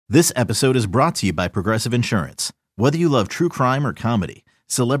This episode is brought to you by Progressive Insurance. Whether you love true crime or comedy,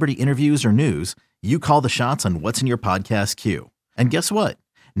 celebrity interviews or news, you call the shots on what's in your podcast queue. And guess what?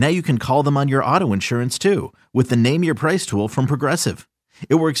 Now you can call them on your auto insurance too with the Name Your Price tool from Progressive.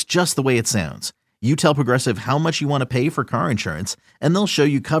 It works just the way it sounds. You tell Progressive how much you want to pay for car insurance, and they'll show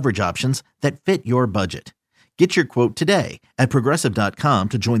you coverage options that fit your budget. Get your quote today at Progressive.com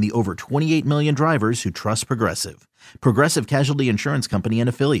to join the over 28 million drivers who trust Progressive. Progressive Casualty Insurance Company and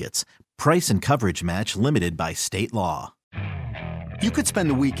Affiliates. Price and coverage match limited by state law. You could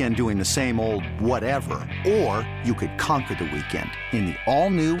spend the weekend doing the same old whatever, or you could conquer the weekend in the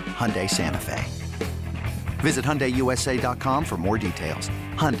all-new Hyundai Santa Fe. Visit HyundaiUSA.com for more details.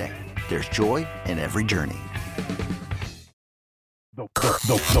 Hyundai, there's joy in every journey.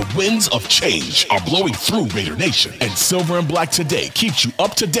 The winds of change are blowing through Raider Nation, and Silver and Black Today keeps you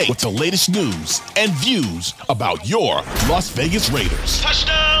up to date with the latest news and views about your Las Vegas Raiders.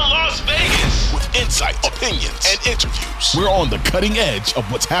 Touchdown, Las Vegas! With insight, opinions, and interviews. We're on the cutting edge of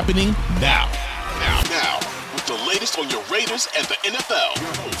what's happening now. With the latest on your Raiders and the NFL.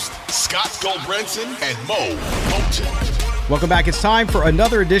 Your hosts, Scott Goldbranson and Mo Moulton. Welcome back. It's time for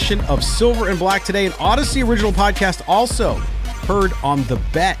another edition of Silver and Black Today, an Odyssey original podcast, also heard on The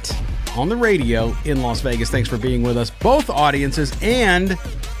Bet on the radio in Las Vegas. Thanks for being with us, both audiences, and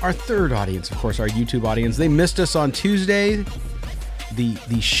our third audience, of course, our YouTube audience. They missed us on Tuesday.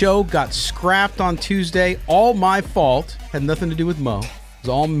 The show got scrapped on Tuesday. All my fault. Had nothing to do with Mo. It was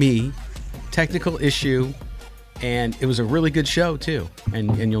all me. Technical issue. And it was a really good show, too.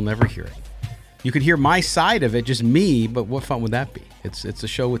 And you'll never hear it. You could hear my side of it, just me, but what fun would that be? It's a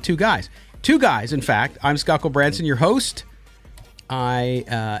show with two guys. Two guys, in fact. I'm Scott Branson, your host.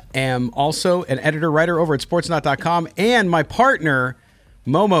 I am also an editor-writer over at sportsnot.com, and my partner,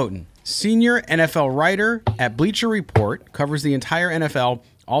 Mo Moulton, senior NFL writer at Bleacher Report, covers the entire NFL,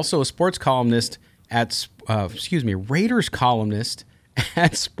 also a sports columnist at, Raiders columnist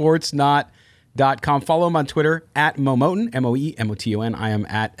at sportsnot.com. Follow him on Twitter at Mo Moulton, MoeMoton. I am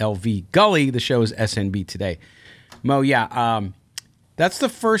at LV Gully. The show is SNB Today. Mo, that's the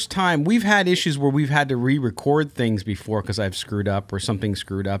first time we've had issues where we've had to re-record things before because I've screwed up or something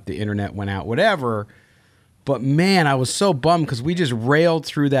screwed up, the internet went out, whatever. But man, I was so bummed because we just railed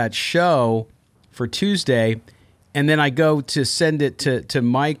through that show for Tuesday, and then I go to send it to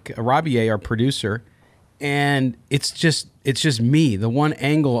Mike Rabier, our producer, and it's just me, the one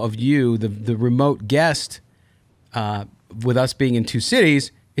angle of you, the remote guest, with us being in two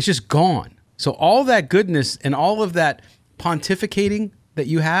cities, it's just gone. So all that goodness and all of that pontificating that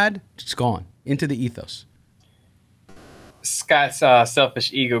you had, just gone into the ethos. Scott's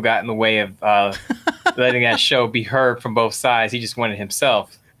selfish ego got in the way of letting that show be heard from both sides. He just wanted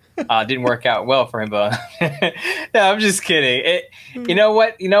himself. Didn't work out well for him, but no, I'm just kidding. You know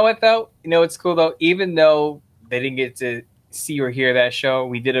what though? You know what's cool though? Even though they didn't get to see or hear that show,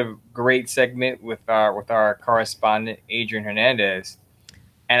 we did a great segment with our correspondent Adrian Hernandez,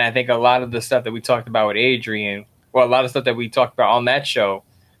 and I think a lot of the stuff that we talked about with Adrian. Well, a lot of stuff that we talked about on that show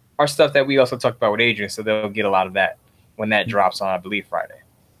are stuff that we also talked about with Adrian, so they'll get a lot of that when that drops on, I believe, Friday.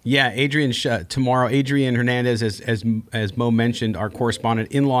 Yeah, Adrian tomorrow. Adrian Hernandez, as Mo mentioned, our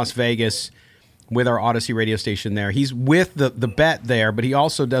correspondent in Las Vegas with our Odyssey radio station there. He's with the Bet there, but he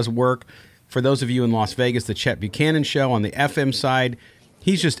also does work for those of you in Las Vegas, the Chet Buchanan Show on the FM side.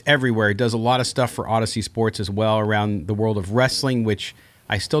 He's just everywhere. He does a lot of stuff for Odyssey Sports as well around the world of wrestling, which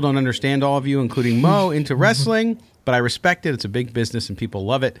I still don't understand all of you, including Mo, into wrestling, but I respect it. It's a big business and people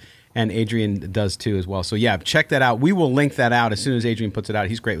love it, and Adrian does too as well. So yeah, check that out. We will link that out as soon as Adrian puts it out.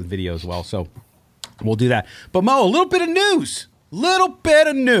 He's great with video as well, so we'll do that. But Mo, a little bit of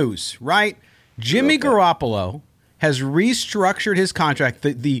news, right? Jimmy Garoppolo has restructured his contract.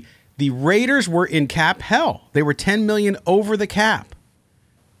 The Raiders were in cap hell. They were $10 million over the cap,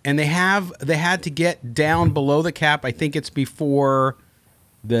 and they had to get down below the cap. I think it's before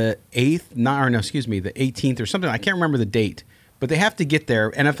the 18th or something. I can't remember the date, but they have to get there.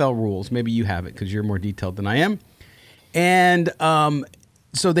 NFL rules. Maybe you have it because you're more detailed than I am. And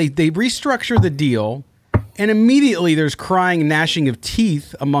so they restructure the deal, and immediately there's crying and gnashing of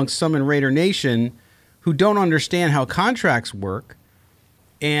teeth amongst some in Raider Nation who don't understand how contracts work.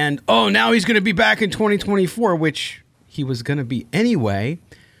 And, now he's going to be back in 2024, which he was going to be anyway.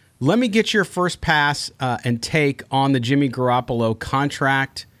 Let me get your first pass and take on the Jimmy Garoppolo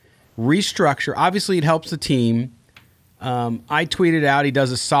contract restructure. Obviously, it helps the team. I tweeted out he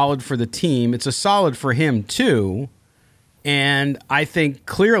does a solid for the team. It's a solid for him, too. And I think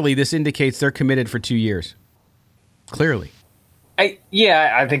clearly this indicates they're committed for 2 years. Clearly.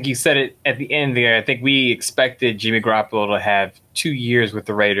 I think you said it at the end there. I think we expected Jimmy Garoppolo to have 2 years with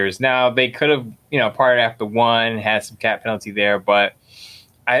the Raiders. Now, they could have, parted after one, had some cap penalty there, but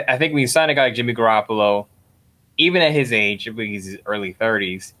I think when you sign a guy like Jimmy Garoppolo, even at his age, I think he's early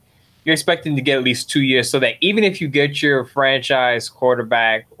 30s, you're expecting to get at least 2 years so that even if you get your franchise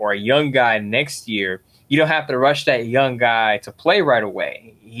quarterback or a young guy next year, you don't have to rush that young guy to play right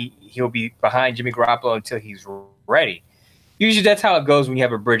away. He'll be behind Jimmy Garoppolo until he's ready. Usually that's how it goes when you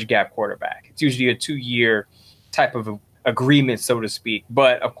have a bridge gap quarterback. It's usually a 2-year type of agreement, so to speak.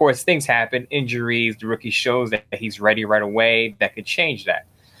 But, of course, things happen. Injuries, the rookie shows that he's ready right away. That could change that.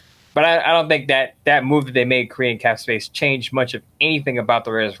 But I don't think that move that they made creating cap space changed much of anything about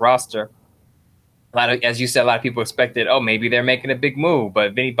the Raiders roster. As you said, a lot of people expected, maybe they're making a big move.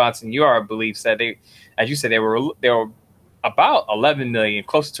 But Vinny Bonsignore believes that as you said, they were about 11 million,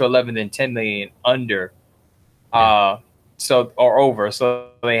 closer to 11 than 10 million under, or over. So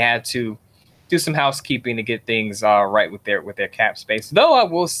they had to do some housekeeping to get things right with their cap space. Though I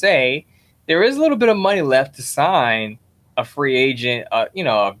will say there is a little bit of money left to sign a free agent,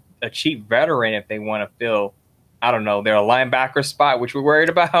 a cheap veteran if they want to fill, I don't know, their linebacker spot, which we're worried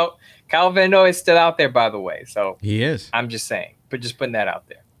about. Kyle Van Noy is still out there, by the way. So he is. I'm just saying, but just putting that out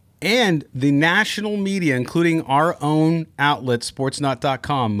there. And the national media, including our own outlet,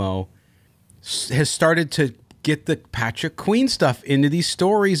 sportsnut.com, Mo, has started to get the Patrick Queen stuff into these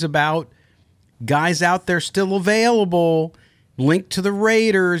stories about guys out there still available, linked to the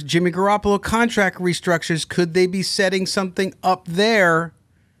Raiders, Jimmy Garoppolo contract restructures. Could they be setting something up there?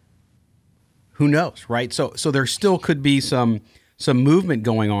 Who knows, right? So there still could be some movement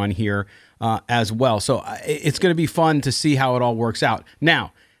going on here as well. So it's going to be fun to see how it all works out.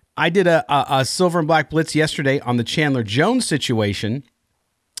 Now, I did a Silver and Black Blitz yesterday on the Chandler Jones situation.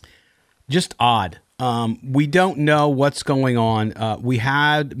 Just odd. We don't know what's going on. We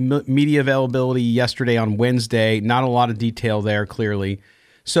had media availability yesterday on Wednesday. Not a lot of detail there, clearly.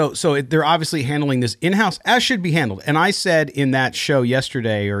 So they're obviously handling this in-house, as should be handled. And I said in that show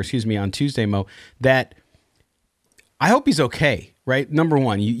yesterday, on Tuesday, Mo, that I hope he's okay, right? Number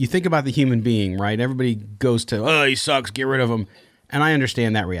one, you think about the human being, right? Everybody goes to, he sucks, get rid of him. And I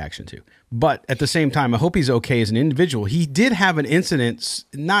understand that reaction too. But at the same time, I hope he's okay as an individual. He did have an incident,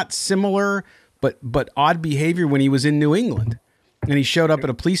 not similar, but odd behavior when he was in New England. And he showed up at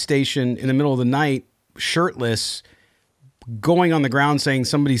a police station in the middle of the night, shirtless, going on the ground saying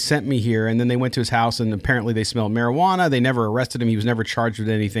somebody sent me here. And then they went to his house and apparently they smelled marijuana. They never arrested him. He was never charged with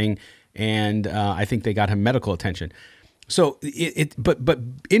anything. And I think they got him medical attention. So but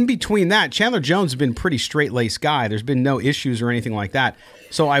in between that, Chandler Jones has been a pretty straight-laced guy. There's been no issues or anything like that.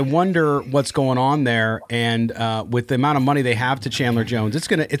 So I wonder what's going on there. And with the amount of money they have to Chandler Jones, it's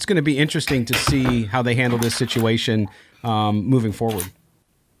gonna be interesting to see how they handle this situation moving forward.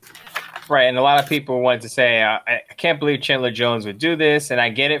 Right, and a lot of people wanted to say, I can't believe Chandler Jones would do this, and I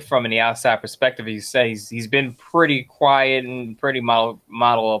get it from the outside perspective. He says he's been pretty quiet and pretty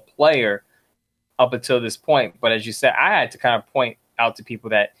model player up until this point. But as you said, I had to kind of point out to people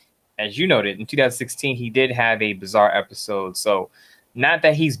that, as you noted, in 2016, he did have a bizarre episode. So not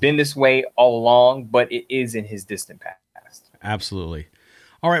that he's been this way all along, but it is in his distant past. Absolutely.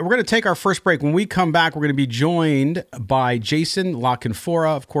 All right, we're going to take our first break. When we come back, we're going to be joined by Jason La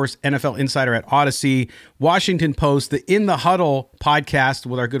Canfora, of course, NFL insider at Odyssey, Washington Post, the In the Huddle podcast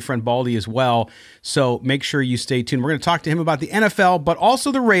with our good friend Baldy as well. So make sure you stay tuned. We're going to talk to him about the NFL, but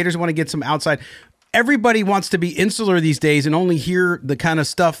also the Raiders. Want to get some outside. Everybody wants to be insular these days and only hear the kind of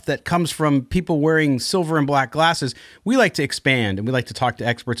stuff that comes from people wearing silver and black glasses. We like to expand and we like to talk to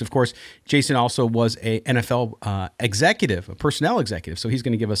experts. Of course, Jason also was a NFL executive, a personnel executive. So he's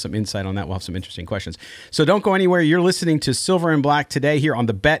going to give us some insight on that. We'll have some interesting questions. So don't go anywhere. You're listening to Silver and Black today here on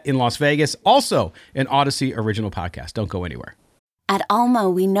The Bet in Las Vegas, also an Odyssey original podcast. Don't go anywhere. At Alma,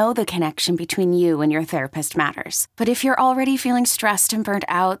 we know the connection between you and your therapist matters. But if you're already feeling stressed and burnt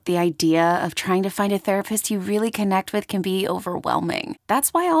out, the idea of trying to find a therapist you really connect with can be overwhelming.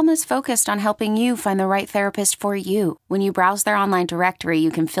 That's why Alma's focused on helping you find the right therapist for you. When you browse their online directory,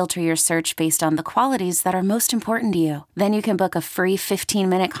 you can filter your search based on the qualities that are most important to you. Then you can book a free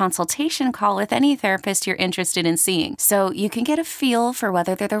 15-minute consultation call with any therapist you're interested in seeing, so you can get a feel for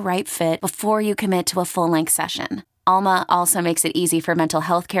whether they're the right fit before you commit to a full-length session. Alma also makes it easy for mental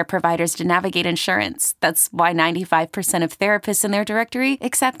health care providers to navigate insurance. That's why 95% of therapists in their directory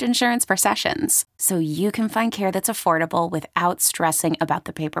accept insurance for sessions. So you can find care that's affordable without stressing about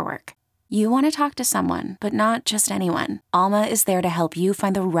the paperwork. You want to talk to someone, but not just anyone. Alma is there to help you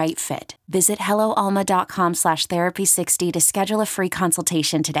find the right fit. Visit helloalma.com/therapy60 to schedule a free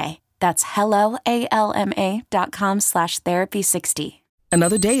consultation today. That's helloalma.com/therapy60.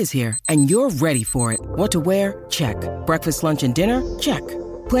 Another day is here, and you're ready for it. What to wear? Check. Breakfast, lunch, and dinner? Check.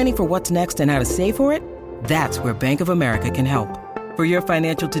 Planning for what's next and how to save for it? That's where Bank of America can help. For your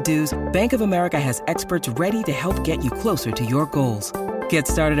financial to-dos, Bank of America has experts ready to help get you closer to your goals. Get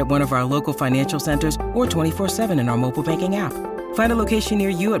started at one of our local financial centers or 24/7 in our mobile banking app. Find a location near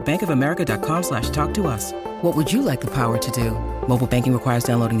you at bankofamerica.com/talktous. What would you like the power to do? Mobile banking requires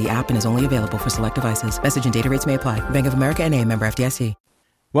downloading the app and is only available for select devices. Message and data rates may apply. Bank of America NA, member FDIC.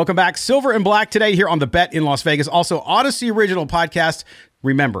 Welcome back. Silver and Black today here on The Bet in Las Vegas. Also, Odyssey Original Podcast.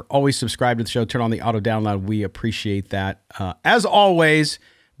 Remember, always subscribe to the show. Turn on the auto download. We appreciate that. As always,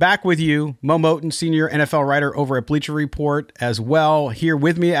 back with you, Mo Moten, senior NFL writer over at Bleacher Report as well, here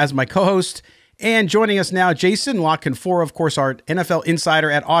with me as my co-host. And joining us now, Jason Canfora, of course, our NFL insider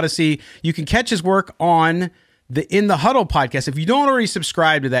at Odyssey. You can catch his work on the In the Huddle podcast. If you don't already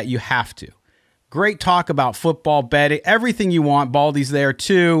subscribe to that, you have to. Great talk about football, betting, everything you want. Baldy's there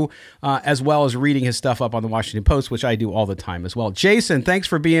too, as well as reading his stuff up on the Washington Post, which I do all the time as well. Jason, thanks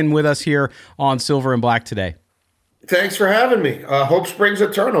for being with us here on Silver and Black today. Thanks for having me. Hope springs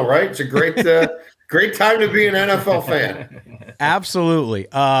eternal, right? It's a great great time to be an NFL fan. Absolutely.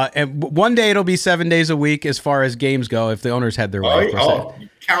 And one day it'll be 7 days a week as far as games go if the owners had their way.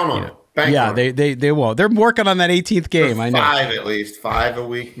 Count on it. Yeah, they will. They're working on that 18th game. I know. 5 at least. 5 a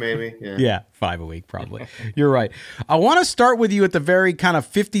week, maybe. Yeah, 5 a week, probably. You're right. I want to start with you at the very kind of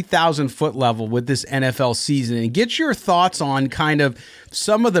 50,000-foot level with this NFL season and get your thoughts on kind of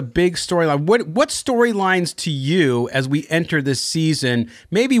some of the big storyline. What storylines to you as we enter this season,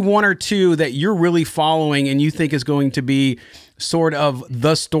 maybe one or two that you're really following and you think is going to be sort of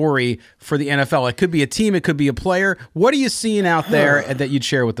the story for the NFL? It could be a team, it could be a player. What are you seeing out there that you'd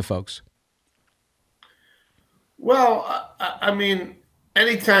share with the folks? Well, I mean,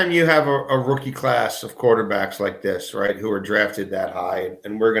 anytime you have a rookie class of quarterbacks like this, right, who are drafted that high,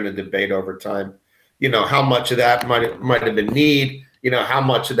 and we're going to debate over time, how much of that might have been need, how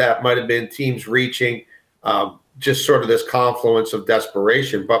much of that might have been teams reaching, just sort of this confluence of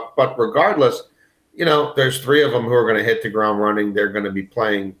desperation. But regardless, there's 3 of them who are going to hit the ground running. They're going to be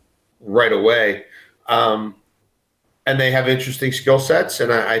playing right away. And they have interesting skill sets.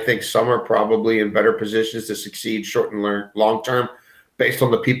 And I think some are probably in better positions to succeed short and long term based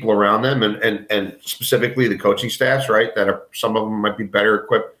on the people around them and specifically the coaching staffs, right? Some of them might be better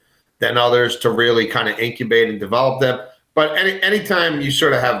equipped than others to really kind of incubate and develop them. But anytime you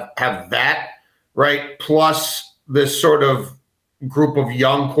sort of have that, right, plus this sort of group of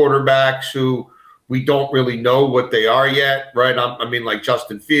young quarterbacks who we don't really know what they are yet, right? I mean, like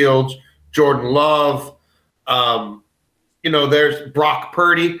Justin Fields, Jordan Love, there's Brock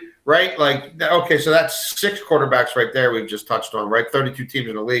Purdy, right? Like, okay, so that's 6 quarterbacks right there we've just touched on, right? 32 teams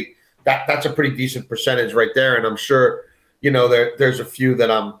in the league. That's a pretty decent percentage right there, and I'm sure there's a few that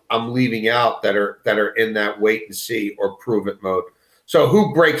I'm leaving out that are in that wait and see or prove it mode. So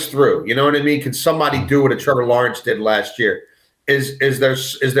who breaks through? You know what I mean? Can somebody do what a Trevor Lawrence did last year? Is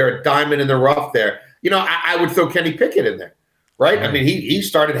there a diamond in the rough there? I would throw Kenny Pickett in there, right? I mean, he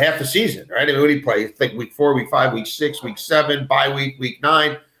started half the season, right? I mean, what did he play? I think week 4, week 5, week 6, week 7, bye week, week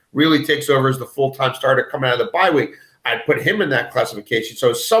 9, really takes over as the full-time starter coming out of the bye week. I'd put him in that classification.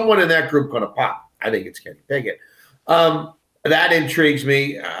 So is someone in that group going to pop? I think it's Kenny Pickett. That intrigues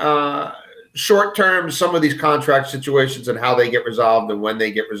me. Short term, some of these contract situations and how they get resolved and when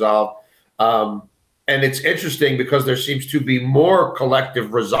they get resolved. And it's interesting because there seems to be more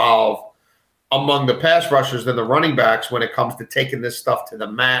collective resolve among the pass rushers than the running backs when it comes to taking this stuff to the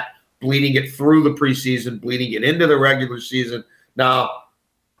mat, bleeding it through the preseason, bleeding it into the regular season. Now,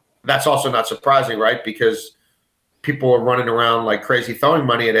 that's also not surprising, right? Because people are running around like crazy throwing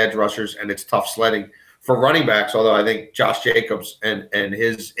money at edge rushers, and it's tough sledding for running backs, although I think Josh Jacobs and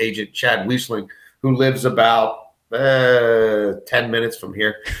his agent, Chad Wiesling, who lives about 10 minutes from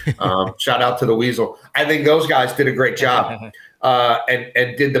here. Shout out to the Weasel. I think those guys did a great job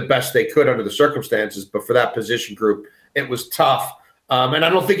and did the best they could under the circumstances. But for that position group, it was tough. And I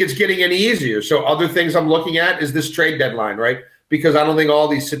don't think it's getting any easier. So other things I'm looking at is this trade deadline, right? Because I don't think all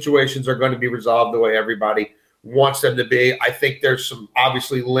these situations are going to be resolved the way everybody wants them to be. I think there's some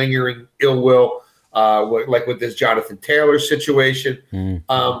obviously lingering ill will, like with this Jonathan Taylor situation.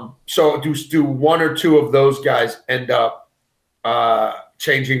 So do 1 or 2 of those guys end up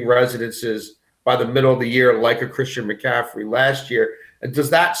changing residences by the middle of the year, like a Christian McCaffrey last year? And does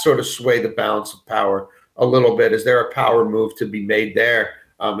that sort of sway the balance of power a little bit? Is there a power move to be made there?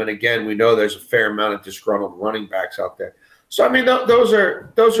 And again, we know there's a fair amount of disgruntled running backs out there. So, I mean, those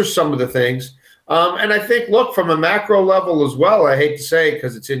are some of the things. And I think, look, from a macro level as well, I hate to say it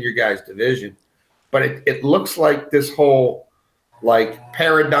because it's in your guys' division, but it looks like this whole like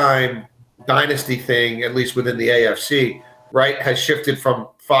paradigm dynasty thing, at least within the AFC, right, has shifted from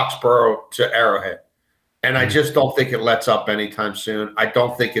Foxborough to Arrowhead. And I just don't think it lets up anytime soon. I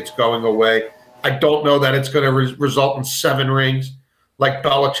don't think it's going away. I don't know that it's going to result in 7 rings like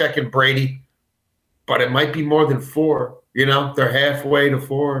Belichick and Brady, but it might be more than 4. You know, they're halfway to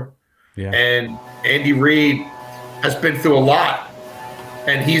 4. Yeah. And Andy Reid has been through a lot,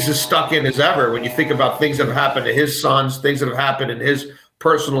 and he's as stuck in as ever when you think about things that have happened to his sons, things that have happened in his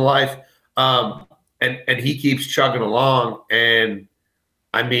personal life, and he keeps chugging along. And,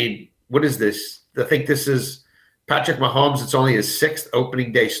 I mean, what is this? I think this is Patrick Mahomes. It's only his 6th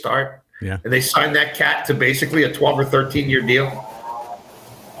opening day start. Yeah. And they signed that cat to basically a 12 or 13-year deal.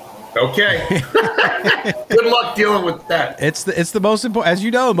 Okay. Good luck dealing with that. It's the most important, as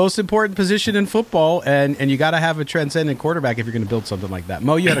you know, most important position in football, and you got to have a transcendent quarterback if you're going to build something like that.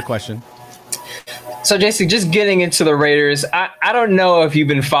 Mo, you had a question. So, Jason, just getting into the Raiders, I don't know if you've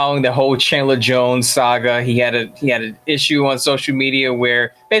been following the whole Chandler Jones saga. He had an issue on social media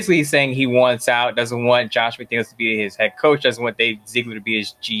where basically he's saying he wants out, doesn't want Josh McDaniels to be his head coach, doesn't want Dave Ziegler to be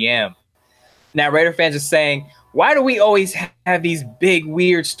his GM. Now, Raider fans are saying, why do we always have these big,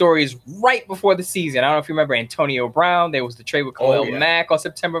 weird stories right before the season? I don't know if you remember Antonio Brown. There was the trade with Khalil Mack on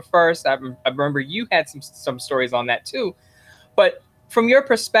September 1st. I remember you had some stories on that too. But from your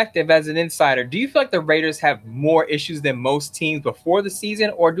perspective as an insider, do you feel like the Raiders have more issues than most teams before the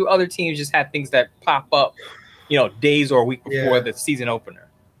season, or do other teams just have things that pop up, days or a week before the season opener?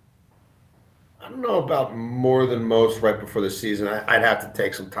 I don't know about more than most right before the season. I'd have to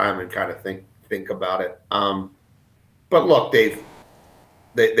take some time and kind of think about it. But look, they've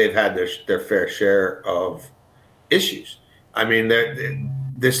had their fair share of issues. I mean,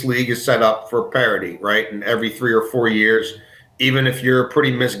 this league is set up for parity, right? And every 3 or 4 years, even if you're a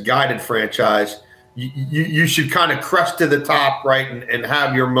pretty misguided franchise, you should kind of crest to the top, right, and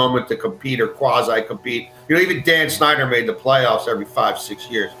have your moment to compete or quasi-compete. Even Dan Snyder made the playoffs every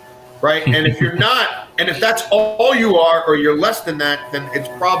 5-6 years, right? And if you're not, and if that's all you are, or you're less than that, then it's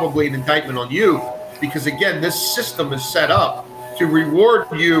probably an indictment on you. Because, again, this system is set up to reward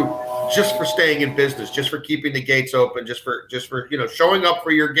you just for staying in business, just for keeping the gates open, just for showing up for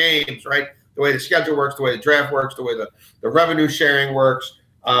your games, right? The way the schedule works, the way the draft works, the way the revenue sharing works,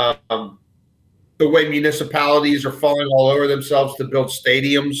 the way municipalities are falling all over themselves to build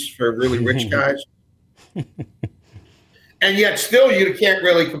stadiums for really rich guys. And yet still you can't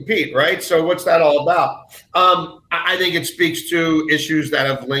really compete, right? So what's that all about? I think it speaks to issues that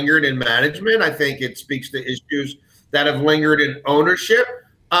have lingered in management. I think it speaks to issues that have lingered in ownership.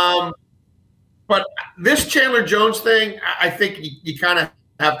 But this Chandler Jones thing, I think you kind of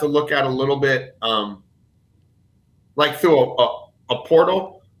have to look at a little bit like through a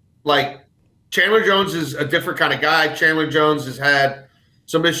portal. Like Chandler Jones is a different kind of guy. Chandler Jones has had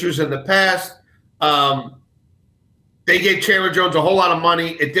some issues in the past. They gave Chandler Jones a whole lot of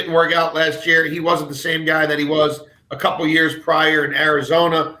money. It didn't work out last year. He wasn't the same guy that he was a couple years prior in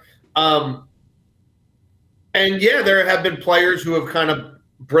Arizona. And, there have been players who have kind of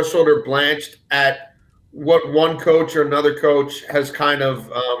bristled or blanched at what one coach or another coach has kind of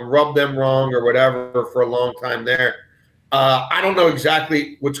rubbed them wrong or whatever for a long time there. I don't know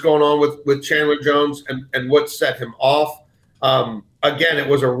exactly what's going on with Chandler Jones and what set him off. Again, it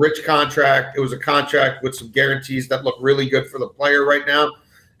was a rich contract. It was a contract with some guarantees that look really good for the player right now.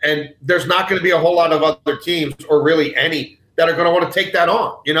 And there's not going to be a whole lot of other teams, or really any, that are going to want to take that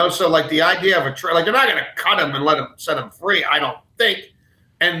on. So like the idea of a trade, like they're not going to cut him and set him free, I don't think.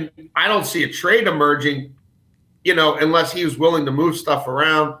 And I don't see a trade emerging, unless he was willing to move stuff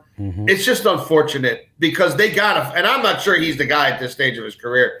around. Mm-hmm. It's just unfortunate because they got to, and I'm not sure he's the guy at this stage of his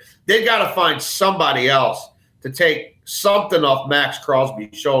career. They got to find somebody else to take something off Max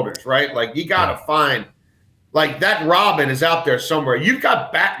Crosby's shoulders, right? Like you got to find, like that Robin is out there somewhere. You've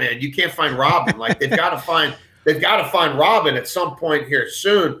got Batman. You can't find Robin. Like they've got to find Robin at some point here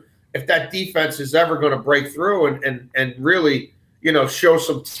soon. If that defense is ever going to break through and really, show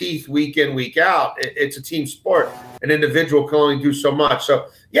some teeth week in, week out. It's a team sport. An individual can only do so much. So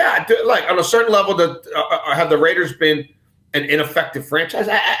like on a certain level, have the Raiders been an ineffective franchise?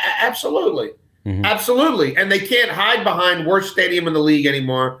 Absolutely. Mm-hmm. Absolutely. And they can't hide behind worst stadium in the league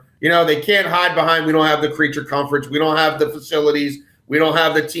anymore. They can't hide behind, we don't have the creature comforts. We don't have the facilities. We don't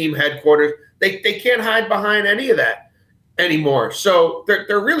have the team headquarters. They can't hide behind any of that anymore. So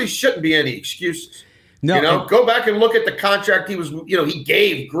there really shouldn't be any excuses. No, go back and look at the contract he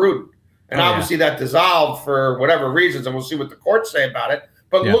gave Gruden. And obviously that dissolved for whatever reasons, and we'll see what the courts say about it.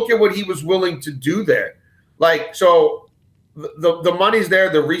 But look at what he was willing to do there. Like, so the money's there,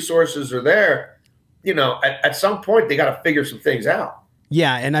 the resources are there. at some point they got to figure some things out.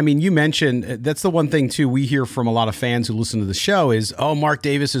 Yeah, and I mean, you mentioned that's the one thing too we hear from a lot of fans who listen to the show is, oh, Mark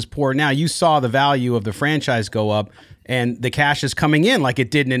Davis is poor. Now you saw the value of the franchise go up, and the cash is coming in like it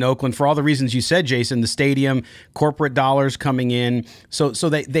did in Oakland for all the reasons you said, Jason. The stadium, corporate dollars coming in, so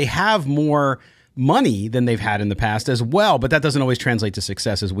they have more money than they've had in the past as well. But that doesn't always translate to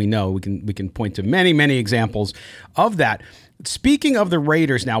success, as we know. We can point to many examples of that. Speaking of the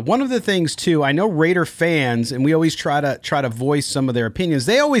Raiders now, one of the things too, I know Raider fans, and we always try to voice some of their opinions.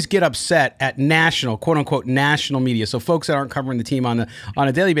 They always get upset at national, quote unquote, national media. So folks that aren't covering the team on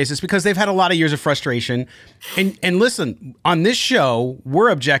a daily basis because they've had a lot of years of frustration. And listen, on this show, we're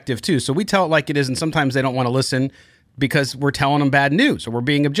objective too. So we tell it like it is, and sometimes they don't want to listen because we're telling them bad news or we're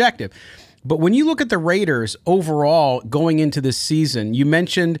being objective. But when you look at the Raiders overall going into this season, you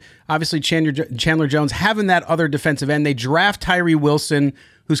mentioned obviously Chandler Jones having that other defensive end. They draft Tyree Wilson,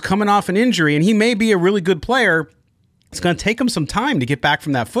 who's coming off an injury, and he may be a really good player. It's going to take him some time to get back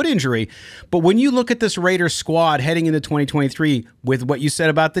from that foot injury. But when you look at this Raiders squad heading into 2023 with what you said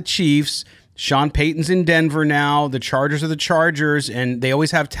about the Chiefs, Sean Payton's in Denver now, the Chargers are the Chargers, and they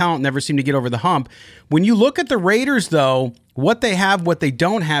always have talent, never seem to get over the hump. When you look at the Raiders, though, what they have, what they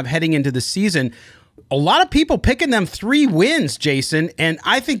don't have heading into the season, a lot of people picking them 3 wins, Jason, and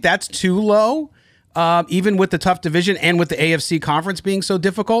I think that's too low, even with the tough division and with the AFC conference being so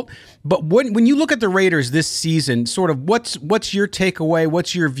difficult. But when you look at the Raiders this season, sort of what's your takeaway,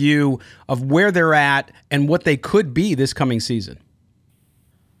 what's your view of where they're at and what they could be this coming season?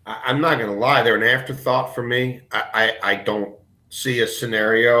 I'm not going to lie. They're an afterthought for me. I don't see a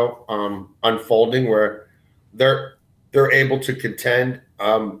scenario unfolding where they're able to contend.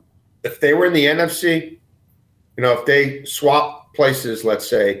 If they were in the NFC, if they swap places, let's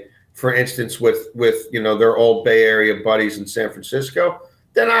say, for instance, with their old Bay Area buddies in San Francisco,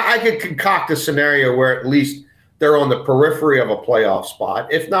 then I could concoct a scenario where at least they're on the periphery of a playoff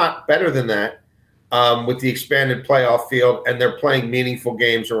spot, if not better than that. With the expanded playoff field, and they're playing meaningful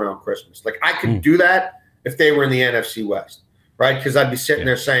games around Christmas. Like, I could do that if they were in the NFC West, right? Because I'd be sitting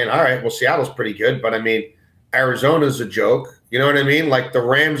there saying, all right, well, Seattle's pretty good, but I mean, Arizona's a joke. You know what I mean? Like, the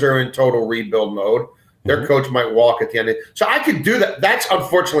Rams are in total rebuild mode. Their coach might walk at the end. So I could do that. That's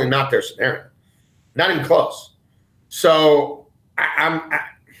unfortunately not their scenario. Not even close. So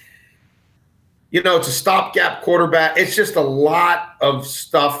it's a stopgap quarterback. It's just a lot of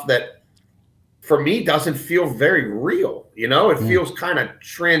stuff that, for me, doesn't feel very real. It feels kind of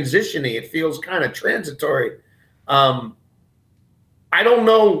transition-y. It feels kind of transitory. I don't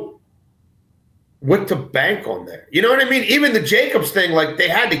know what to bank on there. You know what I mean? Even the Jacobs thing, like, they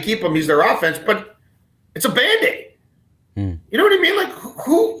had to keep him. He's their offense, but it's a Band-Aid. You know what I mean? Like,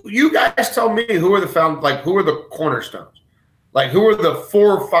 who you guys tell me who are the cornerstones? Like, who are the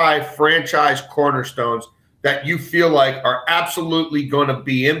 4 or 5 franchise cornerstones that you feel like are absolutely going to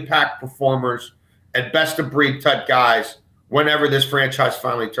be impact performers and best-of-breed type guys whenever this franchise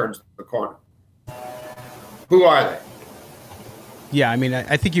finally turns the corner? Who are they? Yeah, I mean,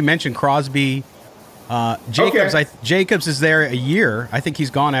 I think you mentioned Crosby. Jacobs. Okay. Jacobs is there a year. I think he's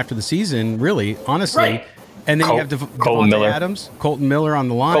gone after the season, really, honestly. Right. And then you have Colton Miller. Adams, Colton Miller on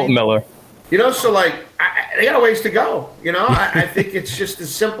the line. Colton Miller. So, like, they got a ways to go. I think it's just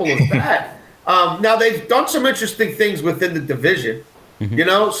as simple as that. Now, they've done some interesting things within the division,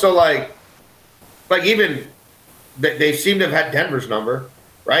 so like even they seem to have had Denver's number,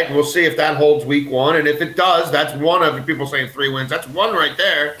 right? And we'll see if that holds week 1. And if it does, that's one of people saying 3 wins. That's one right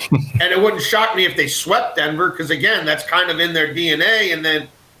there. And it wouldn't shock me if they swept Denver because, again, that's kind of in their DNA. And then,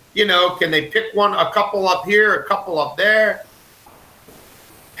 can they pick a couple up here, a couple up there?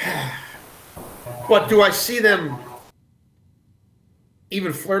 But do I see them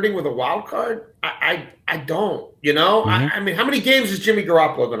even flirting with a wild card? I don't, I mean, how many games is Jimmy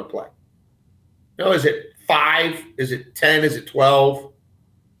Garoppolo going to play? Is it 5? Is it 10? Is it 12?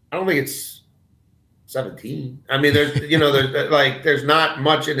 I don't think it's 17. I mean, there's not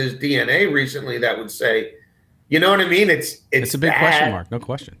much in his DNA recently that would say, you know what I mean? It's a big question mark, no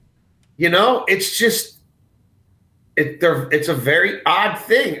question. It's just it's a very odd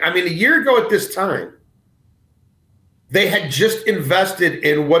thing. I mean, a year ago at this time, they had just invested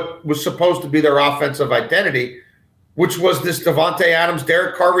in what was supposed to be their offensive identity, which was this Devontae Adams,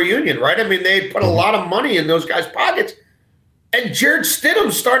 Derek Carr reunion, right? I mean, they put a lot of money in those guys' pockets. And Jared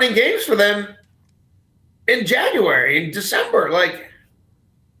Stidham's starting games for them in January, in December. Like,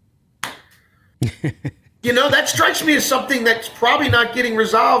 that strikes me as something that's probably not getting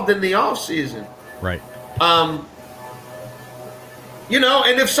resolved in the offseason. Right.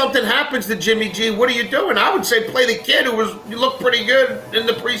 And if something happens to Jimmy G, what are you doing? I would say play the kid who looked pretty good in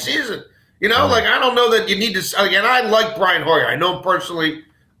the preseason. You know, like I don't know that you need to. Again, I like Brian Hoyer. I know him personally.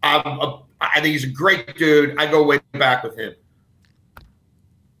 I think he's a great dude. I go way back with him.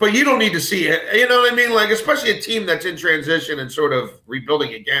 But you don't need to see it. You know what I mean? Like, especially a team that's in transition and sort of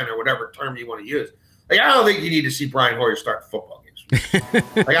rebuilding again, or whatever term you want to use. Like, I don't think you need to see Brian Hoyer start football games.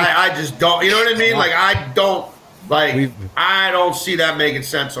 Like, I just don't. You know what I mean? Like, I don't see that making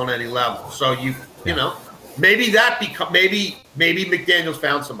sense on any level. So you know, maybe maybe McDaniels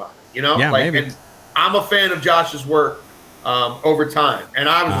found somebody. You know, maybe. And I'm a fan of Josh's work over time, and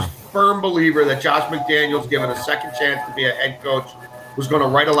I was a firm believer that Josh McDaniels, given a second chance to be a head coach, was going to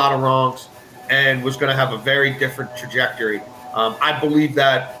right a lot of wrongs and was going to have a very different trajectory. I believe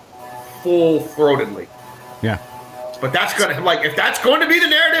that full-throatedly. Yeah. But that's going to, like, if that's going to be the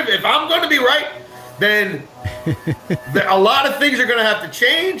narrative, if I'm going to be right, then a lot of things are going to have to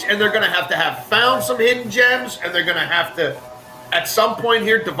change, and they're going to have found some hidden gems, and they're going to have to, at some point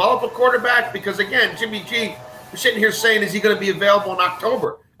here, develop a quarterback. Because, again, Jimmy G, we're sitting here saying, is he going to be available in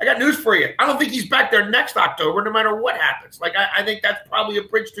October? I got news for you. I don't think he's back there next October, no matter what happens. Like, I think that's probably a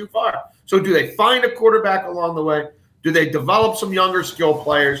bridge too far. So do they find a quarterback along the way? Do they develop some younger skill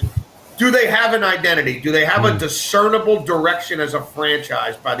players? Do they have an identity? Do they have a discernible direction as a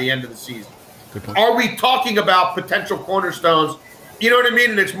franchise by the end of the season? Are we talking about potential cornerstones? You know what I mean?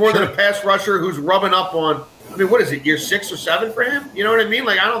 And it's more than a pass rusher who's rubbing up on, I mean, what is it, year 6 or 7 for him? You know what I mean?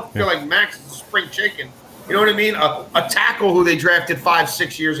 Like, I don't feel like Max is a spring chicken. You know what I mean? A tackle who they drafted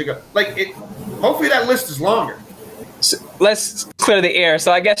 5-6 years ago. Like, hopefully that list is longer. So let's clear the air.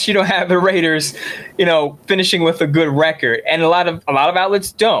 So I guess you don't have the Raiders, finishing with a good record, and a lot of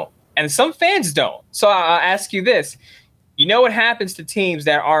outlets don't, and some fans don't. So I'll ask you this: you know what happens to teams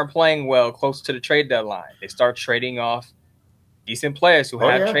that aren't playing well close to the trade deadline? They start trading off decent players who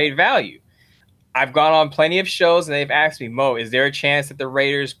have trade value. I've gone on plenty of shows, and they've asked me, Mo, is there a chance that the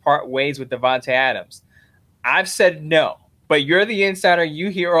Raiders part ways with Davante Adams? I've said no, but you're the insider. You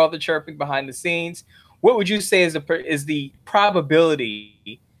hear all the chirping behind the scenes. What would you say is the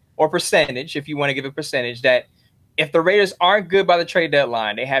probability or percentage, if you want to give a percentage, that if the Raiders aren't good by the trade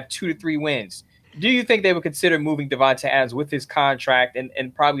deadline, they have 2 to 3 wins, do you think they would consider moving Davante Adams with his contract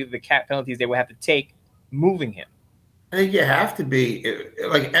and probably the cap penalties they would have to take moving him? I think you have to be.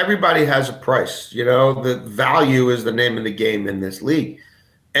 Like, everybody has a price. The value is the name of the game in this league.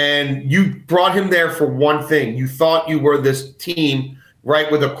 And you brought him there for one thing. You thought you were this team,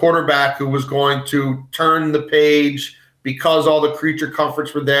 right, with a quarterback who was going to turn the page because all the creature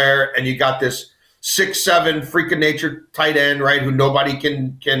comforts were there, and you got this 6'7" freak of nature tight end, right, who nobody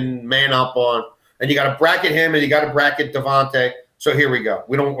can man up on. And you got to bracket him, and you got to bracket Davante. So here we go.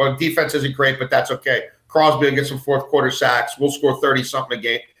 Defense isn't great, but that's okay. Crosby will get some fourth quarter sacks. We'll score 30-something a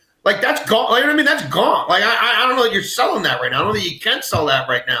game. Like, that's gone. Like, you know what I mean? That's gone. Like, I don't know that you're selling that right now. I don't think you can sell that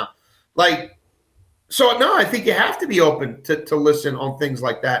right now. Like, so, no, I think you have to be open to listen on things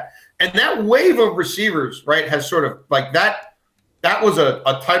like that. And that wave of receivers, right, has sort of, like, that was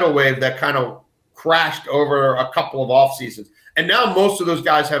a tidal wave that kind of crashed over a couple of off seasons. And now most of those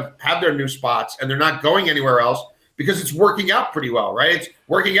guys have their new spots, and they're not going anywhere else because it's working out pretty well, right? It's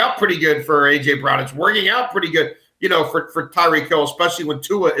working out pretty good for A.J. Brown. It's working out pretty good, for Tyreek Hill, especially when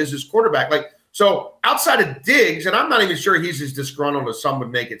Tua is his quarterback. Like, so outside of Diggs, and I'm not even sure he's as disgruntled as some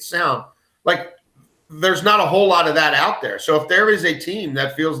would make it sound, like, there's not a whole lot of that out there. So if there is a team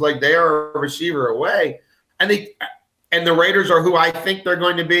that feels like they are a receiver away, and the Raiders are who I think they're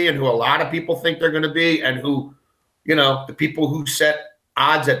going to be, and who a lot of people think they're going to be, and who, the people who set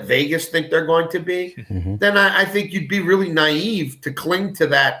odds at Vegas think they're going to be, then I think you'd be really naive to cling to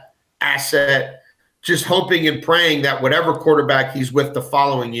that asset, just hoping and praying that whatever quarterback he's with the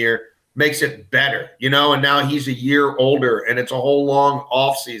following year makes it better, and now he's a year older, and it's a whole long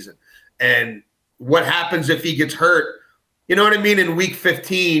off season. And what happens if he gets hurt, you know what I mean, in week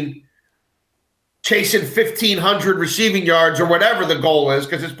 15, chasing 1,500 receiving yards or whatever the goal is,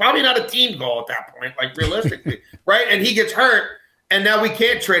 because it's probably not a team goal at that point, like, realistically, right? And he gets hurt, and now we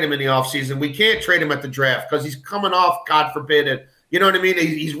can't trade him in the offseason. We can't trade him at the draft because he's coming off, God forbid, and you know what I mean?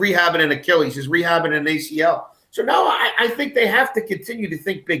 He's rehabbing an Achilles. He's rehabbing an ACL. So, no, I think they have to continue to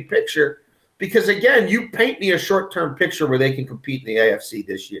think big picture because, again, you paint me a short-term picture where they can compete in the AFC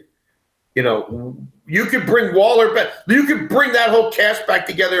this year. You could bring Waller back. You could bring that whole cast back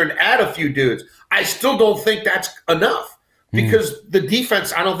together and add a few dudes. I still don't think that's enough because the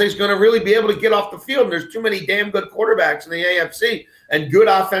defense, I don't think, is going to really be able to get off the field. And there's too many damn good quarterbacks in the AFC and good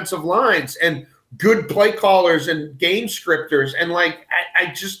offensive lines and good play callers and game scripters. And, like,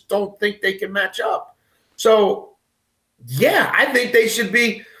 I just don't think they can match up. So, yeah, I think they should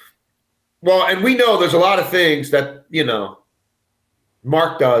be – well, and we know there's a lot of things that,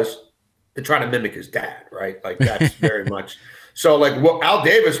 Mark does to try to mimic his dad, right? Like that's very much so. Like Al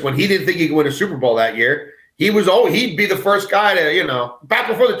Davis, when he didn't think he could win a Super Bowl that year, he'd be the first guy to, back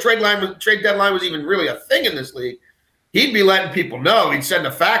before the trade deadline was even really a thing in this league. He'd be letting people know. He'd send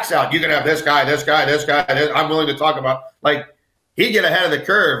the fax out. You can have this guy, this guy, this guy. I'm willing to talk about. Like, he'd get ahead of the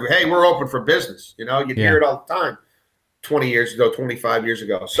curve. Hey, we're open for business. You'd hear it all the time 20 years ago, 25 years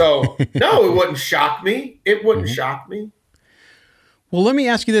ago. So, no, it wouldn't shock me. It wouldn't shock me. Well, let me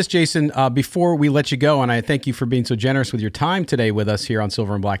ask you this, Jason, before we let you go, and I thank you for being so generous with your time today with us here on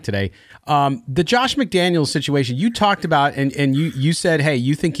Silver and Black today. The Josh McDaniels situation you talked about, and you said, hey,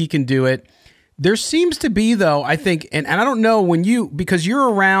 you think he can do it. There seems to be, though, I think, and I don't know because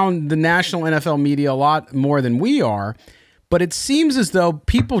you're around the national NFL media a lot more than we are, but it seems as though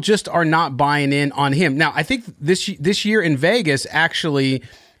people just are not buying in on him. Now, I think this year in Vegas, actually,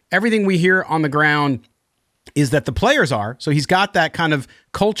 everything we hear on the ground is that the players are. So he's got that kind of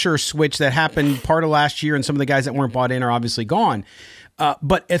culture switch that happened part of last year, and some of the guys that weren't bought in are obviously gone.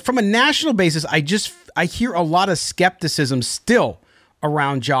 But from a national basis, I hear a lot of skepticism still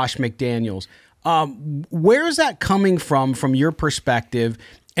around Josh McDaniels. Where is that coming from your perspective?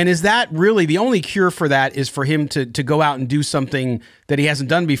 And is that really the only cure for that is for him to go out and do something that he hasn't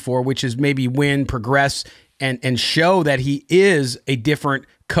done before, which is maybe win, progress, and show that he is a different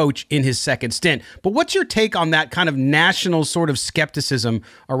coach in his second stint. But what's your take on that kind of national sort of skepticism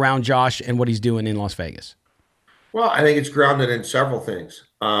around Josh and what he's doing in Las Vegas? Well, I think it's grounded in several things.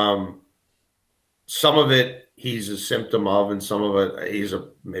 Some of it he's a symptom of, and some of it he's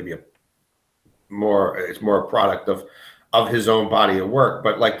it's more a product of his own body of work.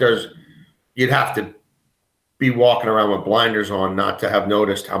 But like you'd have to be walking around with blinders on not to have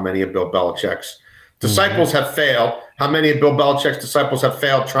noticed how many of Bill Belichick's disciples have failed, how many of Bill Belichick's disciples have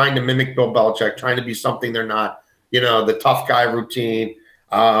failed trying to mimic Bill Belichick, trying to be something they're not, the tough guy routine,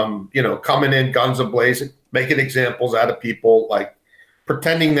 coming in guns a-blazing, making examples out of people, like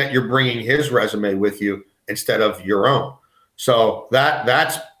pretending that you're bringing his resume with you instead of your own. So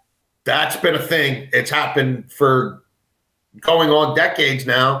that's been a thing. It's happened for going on decades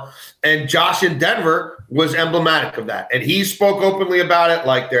now. And Josh in Denver was emblematic of that. And he spoke openly about it.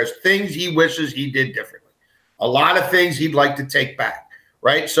 Like there's things he wishes he did differently. A lot of things he'd like to take back,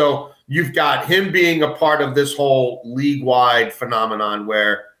 right? So you've got him being a part of this whole league-wide phenomenon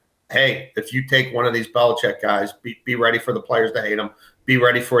where, hey, if you take one of these Belichick guys, be ready for the players to hate him, be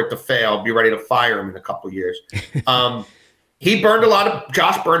ready for it to fail, be ready to fire him in a couple of years.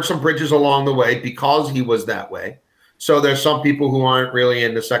 Josh burned some bridges along the way because he was that way. So there's some people who aren't really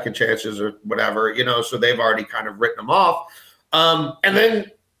into second chances or whatever, so they've already kind of written them off. And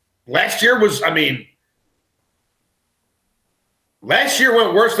then last year went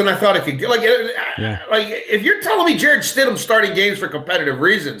worse than I thought it could get. Like if you're telling me Jared Stidham's starting games for competitive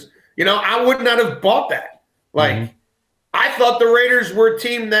reasons, I would not have bought that. Like I thought the Raiders were a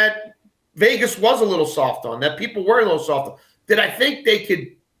team that Vegas was a little soft on, that people were a little soft on. Did I think they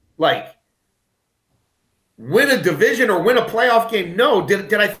could win a division or win a playoff game? No.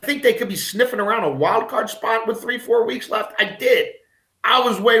 Did I think they could be sniffing around a wild card spot with 3-4 weeks left? I did. I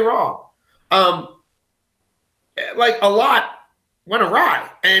was way wrong. A lot went awry,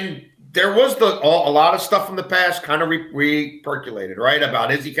 and there was a lot of stuff from the past kind of re-percolated, right?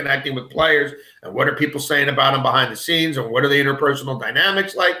 About is he connecting with players, and what are people saying about him behind the scenes, and what are the interpersonal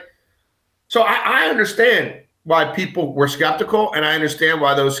dynamics like? So I understand why people were skeptical, and I understand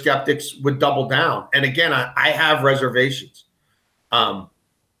why those skeptics would double down. And again, I have reservations. But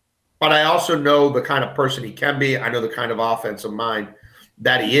I also know the kind of person he can be. I know the kind of offensive mind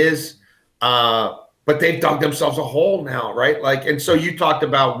that he is. But they've dug themselves a hole now, right? And so you talked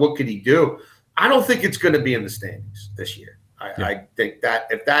about what could he do. I don't think it's going to be in the standings this year. I think that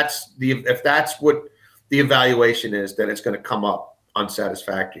if that's what the evaluation is, then it's going to come up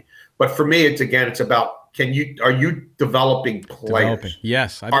unsatisfactory. But for me, it's about, are you developing players?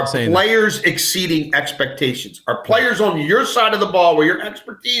 Yes. Are players exceeding expectations? Are players on your side of the ball where your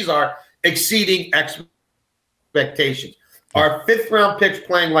expertise are exceeding expectations? Are fifth-round picks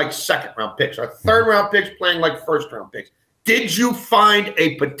playing like second-round picks? Are third-round picks playing like first-round picks? Did you find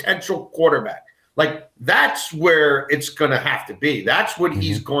a potential quarterback? That's where it's going to have to be. That's what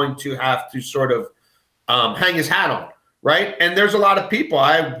he's going to have to sort of hang his hat on. Right. And there's a lot of people.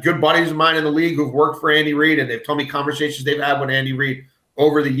 I have good buddies of mine in the league who've worked for Andy Reid, and they've told me conversations they've had with Andy Reid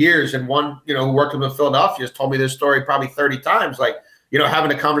over the years. And one, who worked with him in Philadelphia has told me this story probably 30 times,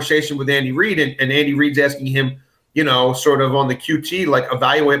 having a conversation with Andy Reid, and Andy Reid's asking him, sort of on the QT,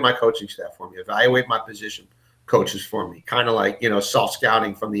 evaluate my coaching staff for me, evaluate my position coaches for me, kind of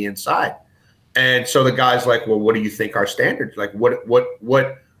self-scouting from the inside. And so the guy's like, well, what do you think our standards? What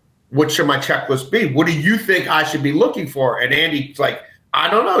what should my checklist be? What do you think I should be looking for? And Andy's like, I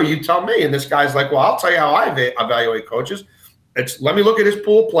don't know. You tell me. And this guy's like, well, I'll tell you how I evaluate coaches. Let me look at his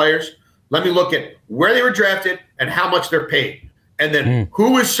pool of players. Let me look at where they were drafted and how much they're paid. And then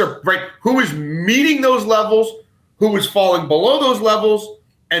who is meeting those levels, who is falling below those levels,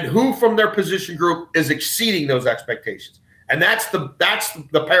 and who from their position group is exceeding those expectations. And that's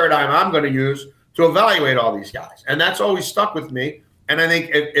the paradigm I'm going to use to evaluate all these guys. And that's always stuck with me. And I think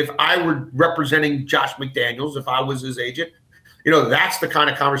if I were representing Josh McDaniels, if I was his agent, that's the kind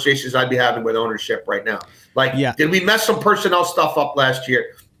of conversations I'd be having with ownership right now. Like, did we mess some personnel stuff up last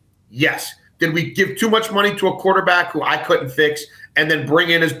year? Yes. Did we give too much money to a quarterback who I couldn't fix and then bring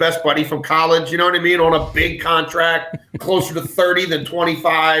in his best buddy from college, you know what I mean, on a big contract, closer to 30 than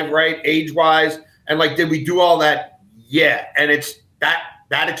 25, right, age-wise? And, like, did we do all that? Yeah. And it's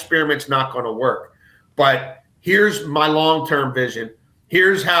that experiment's not going to work. But here's my long-term vision.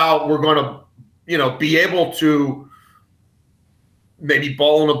 Here's how we're going to, be able to maybe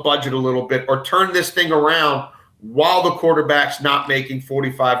ball on a budget a little bit or turn this thing around while the quarterback's not making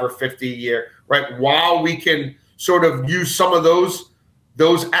 45 or 50 a year, right? While we can sort of use some of those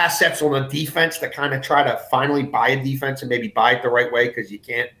assets on the defense to kind of try to finally buy a defense and maybe buy it the right way because you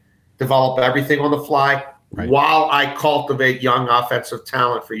can't develop everything on the fly, right, while I cultivate young offensive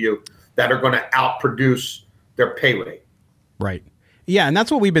talent for you that are going to outproduce their pay rate. Right. Yeah, and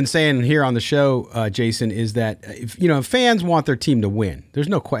that's what we've been saying here on the show, Jason, is that if fans want their team to win, there's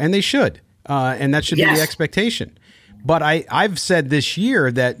no question, and they should. And that should be the expectation. But I've said this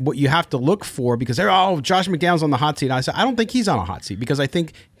year that what you have to look for, because Josh McDaniels on the hot seat. I said, I don't think he's on a hot seat because I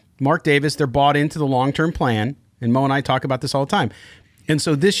think Mark Davis, they're bought into the long-term plan. And Mo and I talk about this all the time. And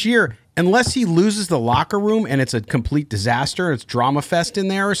so this year, unless he loses the locker room and it's a complete disaster, it's drama fest in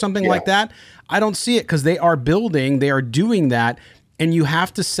there or something like that, I don't see it because they are building, they are doing that. And you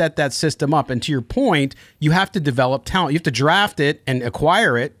have to set that system up. And to your point, you have to develop talent. You have to draft it and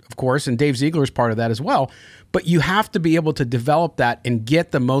acquire it, of course, and Dave Ziegler is part of that as well. But you have to be able to develop that and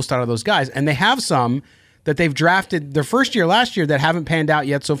get the most out of those guys. And they have some that they've drafted their first year last year that haven't panned out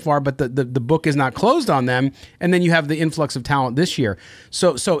yet so far, but the book is not closed on them. And then you have the influx of talent this year.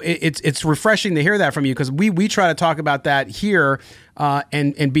 So it's refreshing to hear that from you because we try to talk about that here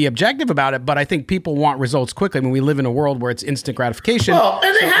and be objective about it. But I think people want results quickly. I mean, we live in a world where it's instant gratification. Well,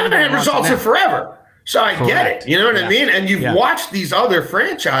 and they haven't had results in forever. So I get it. You know what I mean? And you've watched these other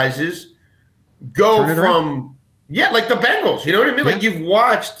franchises go from, like the Bengals. You know what I mean? Like you've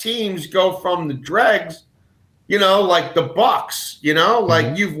watched teams go from the dregs, like the Bucks,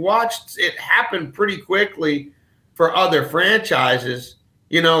 like you've watched it happen pretty quickly for other franchises,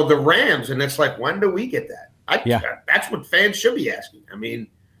 the Rams. And it's like, when do we get that? That's what fans should be asking. I mean,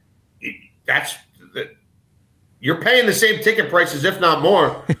 you're paying the same ticket prices, if not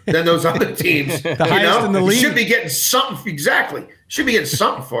more, than those other teams. The highest in the league. You should be getting something. Exactly. Should be getting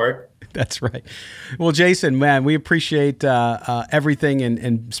something for it. That's right. Well, Jason, man, we appreciate everything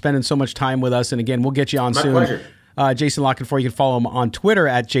and spending so much time with us. And again, we'll get you on soon. Pleasure. Jason La Canfora, you can follow him on Twitter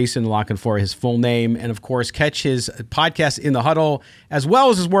at Jason La Canfora, his full name. And of course, catch his podcast In the Huddle, as well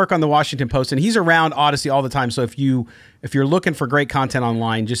as his work on the Washington Post. And he's around Odyssey all the time. So if you're looking for great content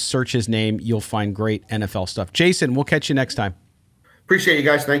online, just search his name. You'll find great NFL stuff. Jason, we'll catch you next time. Appreciate you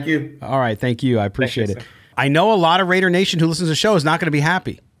guys. Thank you. All right. Thank you. I appreciate it. I know a lot of Raider Nation who listens to the show is not going to be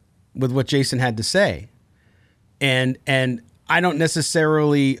happy with what Jason had to say. And I don't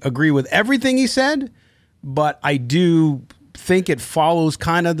necessarily agree with everything he said, but I do think it follows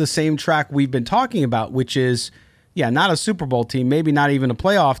kind of the same track we've been talking about, which is, not a Super Bowl team, maybe not even a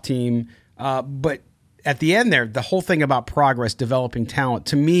playoff team, but at the end there, the whole thing about progress, developing talent,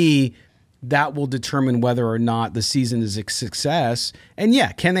 to me, that will determine whether or not the season is a success. And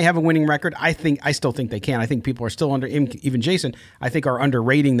can they have a winning record? I still think they can. I think people are still even Jason, I think are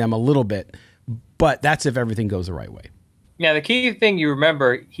underrating them a little bit, but that's if everything goes the right way. Yeah, the key thing you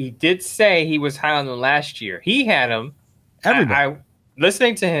remember, he did say he was high on them last year. He had him. Everybody.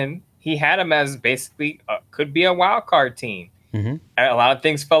 Listening to him, he had him as basically could be a wild card team. Mm-hmm. A lot of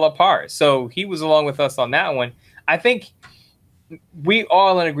things fell apart. So he was along with us on that one. I think we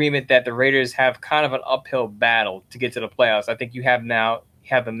all in agreement that the Raiders have kind of an uphill battle to get to the playoffs. I think you have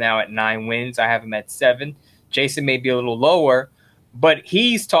them now at 9 wins. I have them at 7. Jason may be a little lower, but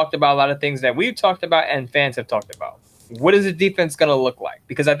he's talked about a lot of things that we've talked about and fans have talked about. What is the defense going to look like?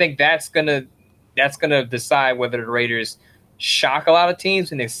 Because I think that's going to decide whether the Raiders shock a lot of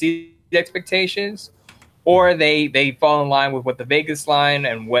teams and exceed expectations, or they fall in line with what the Vegas line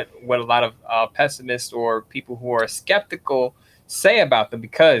and what a lot of pessimists or people who are skeptical say about them.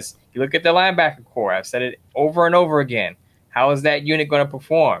 Because you look at the linebacker core, I've said it over and over again. How is that unit going to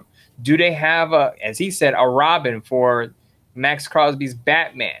perform? Do they have as he said, a Robin for Max Crosby's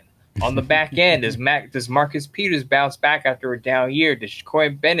Batman? On the back end, does Marcus Peters bounce back after a down year? Does Jacoy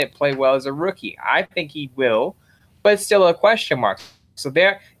Bennett play well as a rookie? I think he will, but it's still a question mark. So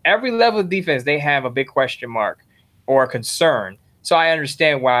every level of defense, they have a big question mark or a concern. So I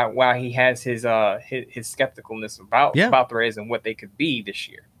understand why he has his skepticalness about the Rays and what they could be this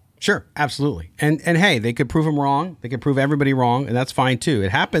year. Sure, absolutely. And hey, they could prove him wrong. They could prove everybody wrong, and that's fine too.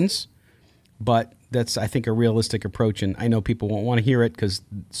 It happens, but that's, I think, a realistic approach. And I know people won't want to hear it because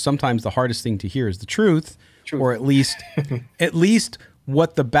sometimes the hardest thing to hear is the truth. Or at least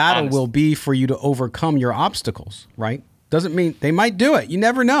what the battle will be for you to overcome your obstacles, right? Doesn't mean they might do it. You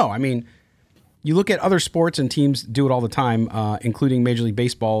never know. I mean, you look at other sports and teams do it all the time, including Major League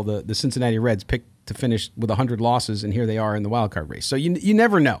Baseball. The Cincinnati Reds picked to finish with 100 losses, and here they are in the wild card race. So you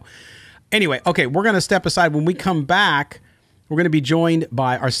never know. Anyway, okay, we're going to step aside. When we come back, we're going to be joined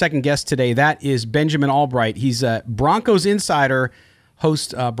by our second guest today. That is Benjamin Allbright. He's a Broncos insider,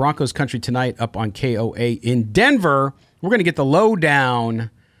 hosts Broncos Country Tonight up on KOA in Denver. We're going to get the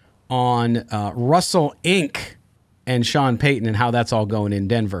lowdown on Russell Inc. and Sean Payton and how that's all going in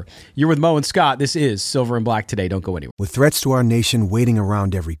Denver. You're with Mo and Scott. This is Silver and Black Today. Don't go anywhere. With threats to our nation waiting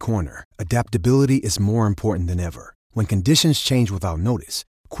around every corner, adaptability is more important than ever. When conditions change without notice,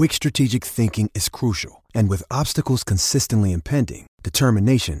 quick strategic thinking is crucial. And with obstacles consistently impending,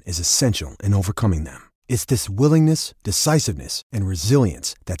 determination is essential in overcoming them. It's this willingness, decisiveness, and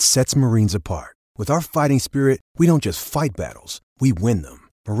resilience that sets Marines apart. With our fighting spirit, we don't just fight battles, we win them.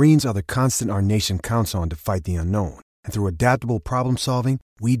 Marines are the constant our nation counts on to fight the unknown. And through adaptable problem solving,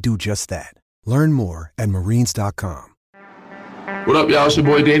 we do just that. Learn more at Marines.com. What up, y'all? It's your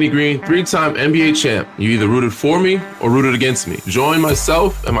boy Danny Green, 3-time NBA champ. You either rooted for me or rooted against me. Join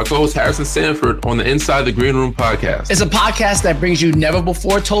myself and my co-host Harrison Sanford on the Inside the Green Room podcast. It's a podcast that brings you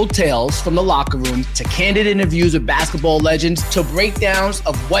never-before-told tales from the locker room to candid interviews with basketball legends to breakdowns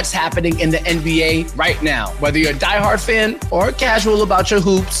of what's happening in the NBA right now. Whether you're a diehard fan or casual about your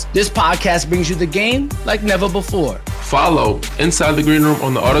hoops, this podcast brings you the game like never before. Follow Inside the Green Room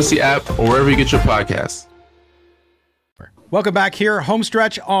on the Odyssey app or wherever you get your podcasts. Welcome back here. Home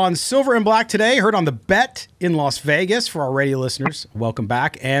stretch on Silver and Black Today. Heard on the Bet in Las Vegas for our radio listeners. Welcome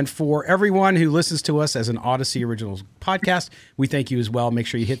back. And for everyone who listens to us as an Odyssey Originals podcast, we thank you as well. Make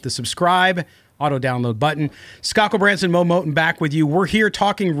sure you hit the subscribe, auto-download button. Scott Branson, Mo Moten back with you. We're here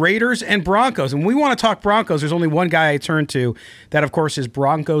talking Raiders and Broncos. And when we want to talk Broncos, there's only one guy I turn to. That, of course, is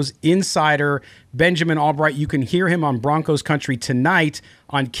Broncos insider Benjamin Allbright. You can hear him on Broncos Country Tonight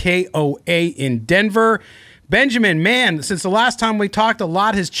on KOA in Denver. Benjamin, man, since the last time we talked, a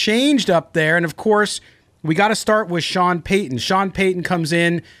lot has changed up there. And, of course, we got to start with Sean Payton. Sean Payton comes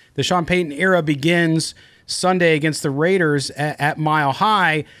in. The Sean Payton era begins Sunday against the Raiders at Mile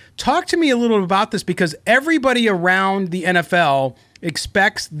High. Talk to me a little about this, because everybody around the NFL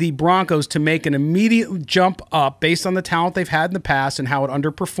expects the Broncos to make an immediate jump up based on the talent they've had in the past and how it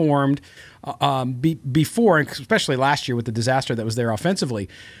underperformed before, especially last year with the disaster that was there offensively.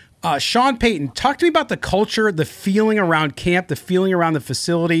 Sean Payton, talk to me about the culture, the feeling around camp, the feeling around the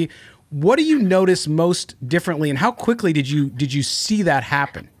facility. What do you notice most differently, and how quickly did you see that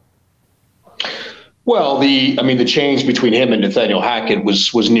happen? Well, the change between him and Nathaniel Hackett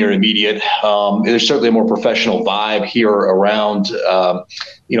was near immediate. There's certainly a more professional vibe here around,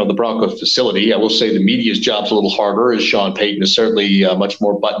 the Broncos facility. I will say the media's job's a little harder, as Sean Payton is certainly much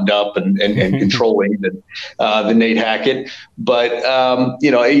more buttoned up and controlling than Nate Hackett. But,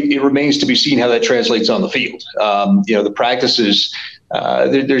 it remains to be seen how that translates on the field. The practices,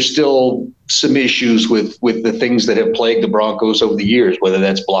 there's still some issues with the things that have plagued the Broncos over the years, whether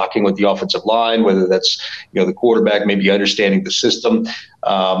that's blocking with the offensive line, whether that's, the quarterback maybe understanding the system,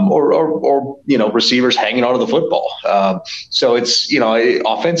 or receivers hanging onto the football. So it's,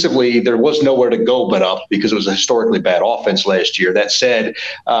 offensively, there was nowhere to go but up because it was a historically bad offense last year. That said,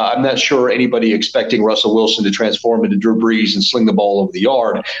 I'm not sure anybody expecting Russell Wilson to transform into Drew Brees and sling the ball over the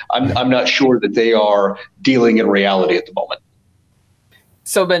yard. I'm not sure that they are dealing in reality at the moment.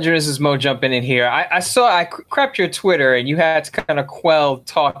 So, Benjamin, this is Mo jumping in here. I crept your Twitter, and you had to kind of quell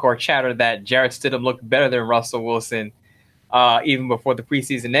talk or chatter that Jarrett Stidham looked better than Russell Wilson even before the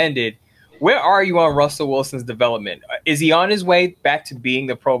preseason ended. Where are you on Russell Wilson's development? Is he on his way back to being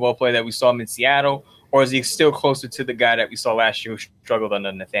the Pro Bowl player that we saw him in Seattle, or is he still closer to the guy that we saw last year who struggled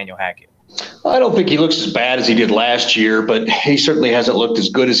under Nathaniel Hackett? I don't think he looks as bad as he did last year, but he certainly hasn't looked as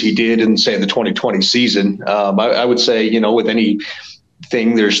good as he did in, say, the 2020 season. I would say, with any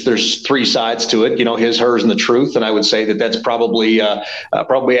thing. There's three sides to it, his, hers, and the truth. And I would say that that's probably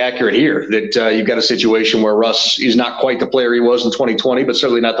accurate here, that you've got a situation where Russ is not quite the player he was in 2020, but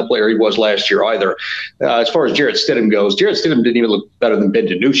certainly not the player he was last year either. As far as Jarrett Stidham goes, Jarrett Stidham didn't even look better than Ben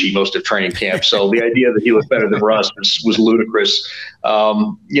DiNucci most of training camp. So the idea that he was better than Russ was ludicrous.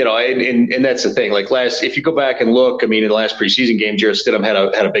 And that's the thing. Like if you go back and look, in the last preseason game, Jarrett Stidham had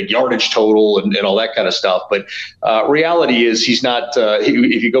a big yardage total and all that kind of stuff. But reality is he's not.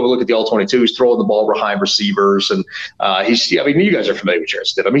 If you go look at the All-22, he's throwing the ball behind receivers, and you guys are familiar with Jarrett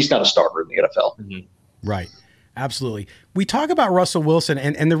Stidham. He's not a starter in the NFL. Mm-hmm. Right. Absolutely. We talk about Russell Wilson,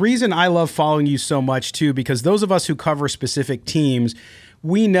 and the reason I love following you so much, too, because those of us who cover specific teams,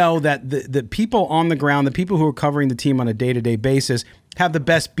 we know that the people on the ground, the people who are covering the team on a day-to-day basis, have the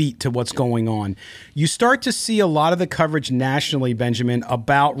best beat to what's going on. You start to see a lot of the coverage nationally, Benjamin,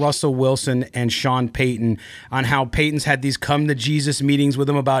 about Russell Wilson and Sean Payton, on how Payton's had these come-to-Jesus meetings with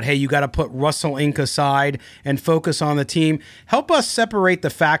him about, hey, you got to put Russell Inc. aside and focus on the team. Help us separate the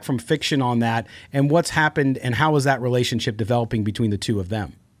fact from fiction on that, and what's happened, and how is that relationship developing between the two of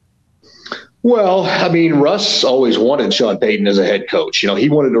them? Well, Russ always wanted Sean Payton as a head coach. He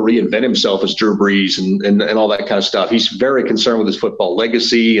wanted to reinvent himself as Drew Brees and all that kind of stuff. He's very concerned with his football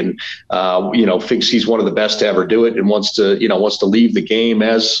legacy and, thinks he's one of the best to ever do it and wants to leave the game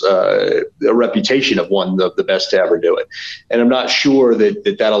as a reputation of one of the best to ever do it. And I'm not sure that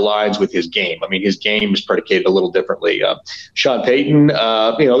aligns with his game. His game is predicated a little differently. Sean Payton,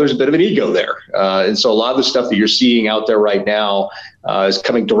 there's a bit of an ego there. And so a lot of the stuff that you're seeing out there right now is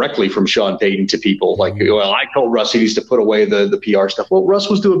coming directly from Sean Payton to people like, well, I told Russ he needs to put away the PR stuff. Well, Russ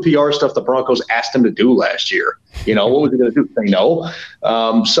was doing PR stuff the Broncos asked him to do last year. What was he going to do? Say no.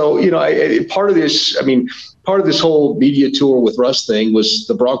 Part of this whole media tour with Russ thing was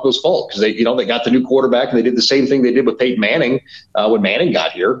the Broncos' fault because they got the new quarterback and they did the same thing they did with Peyton Manning when Manning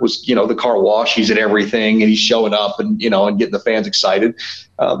got here. Was the car wash? He's at everything and he's showing up and getting the fans excited.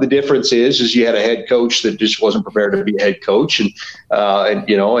 The difference is you had a head coach that just wasn't prepared to be a head coach, and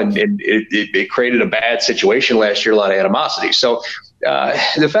it created a bad situation last year, a lot of animosity. So.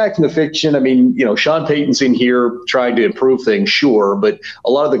 The fact and the fiction, Sean Payton's in here trying to improve things, sure, but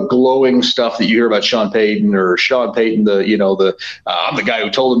a lot of the glowing stuff that you hear about Sean Payton or Sean Payton, I'm the guy who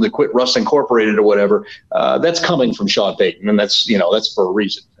told him to quit Russ Incorporated or whatever, that's coming from Sean Payton, and that's for a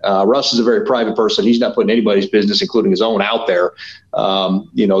reason. Russ is a very private person. He's not putting anybody's business, including his own, out there.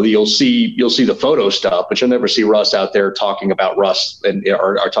 You'll see the photo stuff, but you'll never see Russ out there talking about Russ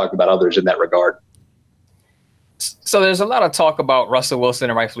or talking about others in that regard. So there's a lot of talk about Russell Wilson,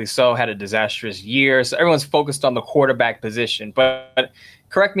 and rightfully so, had a disastrous year. So everyone's focused on the quarterback position. But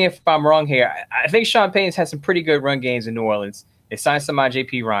correct me if I'm wrong here. I think Sean Payton's had some pretty good run games in New Orleans. They signed somebody,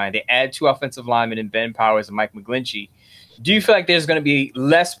 J.P. Ryan. They add 2 offensive linemen in Ben Powers and Mike McGlinchey. Do you feel like there's going to be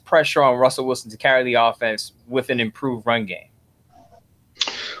less pressure on Russell Wilson to carry the offense with an improved run game?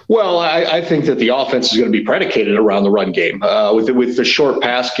 Well, I think that the offense is going to be predicated around the run game, with the short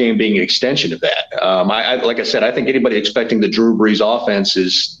pass game being an extension of that. Like I said, I think anybody expecting the Drew Brees offense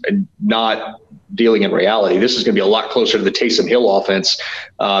is not dealing in reality. This is going to be a lot closer to the Taysom Hill offense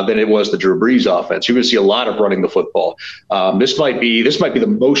than it was the Drew Brees offense. You're going to see a lot of running the football. This might be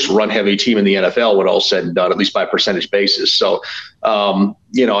the most run-heavy team in the NFL when all's said and done, at least by a percentage basis. So,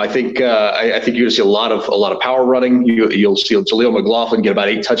 I think you're going to see a lot of power running. You'll see Jaleel McLaughlin get about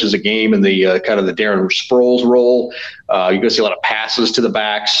 8 touches a game in the kind of the Darren Sproles role. You're going to see a lot of passes to the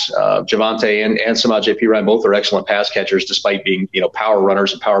backs. Javonte and Samaj J.P. Ryan both are excellent pass catchers, despite being power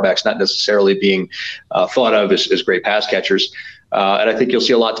runners and power backs not necessarily being thought of as great pass catchers. And I think you'll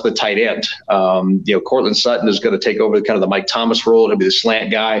see a lot to the tight end. Cortland Sutton is going to take over kind of the Mike Thomas role. He'll be the slant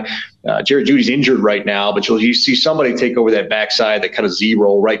guy. Jerry Jeudy's injured right now, but you see somebody take over that backside, that kind of Z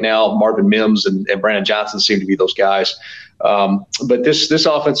role right now. Marvin Mims and Brandon Johnson seem to be those guys. But this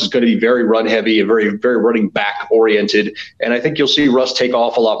offense is going to be very run heavy and very, very running back oriented. And I think you'll see Russ take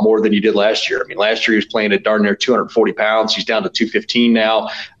off a lot more than he did last year. Last year he was playing at darn near 240 pounds. He's down to 215 now.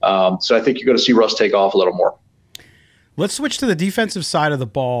 So I think you're going to see Russ take off a little more. Let's switch to the defensive side of the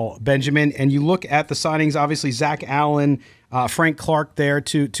ball, Benjamin, and you look at the signings. Obviously, Zach Allen, Frank Clark there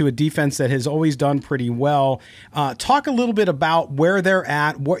to a defense that has always done pretty well. Talk a little bit about where they're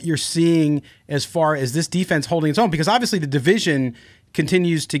at, what you're seeing as far as this defense holding its own, because obviously the division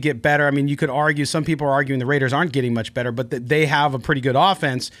continues to get better. I mean, you could argue, some people are arguing the Raiders aren't getting much better, but they have a pretty good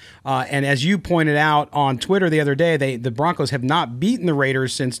offense. And as you pointed out on Twitter the other day, the Broncos have not beaten the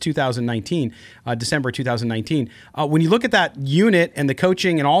Raiders since 2019, December 2019. When you look at that unit and the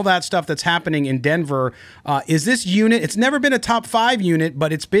coaching and all that stuff that's happening in Denver, is this unit, it's never been a top 5 unit,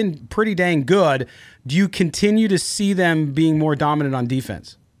 but it's been pretty dang good. Do you continue to see them being more dominant on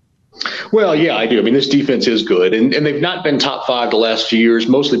defense? Well, yeah, I do. I mean, this defense is good, and they've not been top 5 the last few years,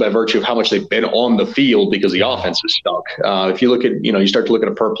 mostly by virtue of how much they've been on the field because the offense is stuck. If you look at, you start to look at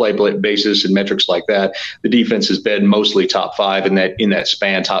a per play basis and metrics like that, the defense has been mostly top 5 in that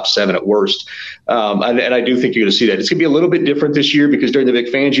span, top 7 at worst. And I do think you're going to see that. It's going to be a little bit different this year because during the Vic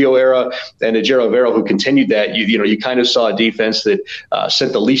Fangio era and Ejiro Evero, who continued that, you kind of saw a defense that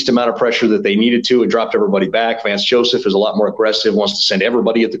sent the least amount of pressure that they needed to and dropped everybody back. Vance Joseph is a lot more aggressive, wants to send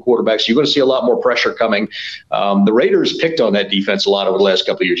everybody at the quarterback. So you're going to see a lot more pressure coming. The Raiders picked on that defense a lot over the last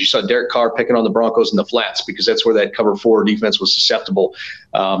couple of years. You saw Derek Carr picking on the Broncos in the flats because that's where that cover 4 defense was susceptible.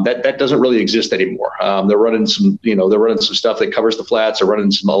 That doesn't really exist anymore. They're running some stuff that covers the flats. They're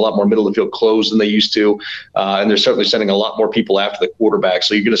running a lot more middle of the field close than they used to. And they're certainly sending a lot more people after the quarterback.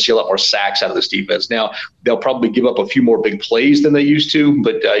 So you're going to see a lot more sacks out of this defense. Now, they'll probably give up a few more big plays than they used to,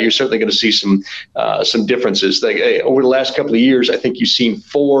 but you're certainly going to see some differences. Over the last couple of years, I think you've seen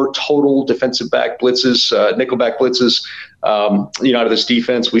 4 total defensive back blitzes, nickelback blitzes, out of this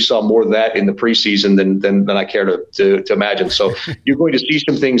defense. We saw more of that in the preseason than I care to imagine. So you're going to see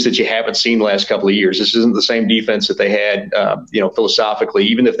some things that you haven't seen the last couple of years. This isn't the same defense that they had, philosophically,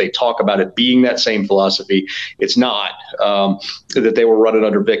 even if they talk about it being that same philosophy, it's not that they were running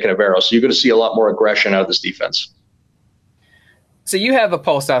under Vic and Evero. So you're going to see a lot more aggression out of this defense. So you have a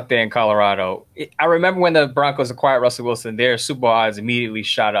pulse out there in Colorado. I remember when the Broncos acquired Russell Wilson, their Super Bowl odds immediately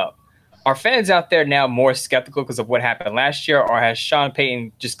shot up. Are fans out there now more skeptical because of what happened last year, or has Sean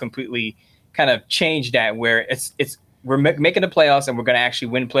Payton just completely kind of changed that where we're making the playoffs and we're going to actually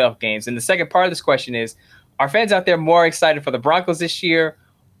win playoff games? And the second part of this question is, are fans out there more excited for the Broncos this year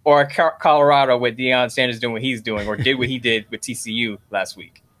or Colorado with Deion Sanders doing what he's doing or did what he did with TCU last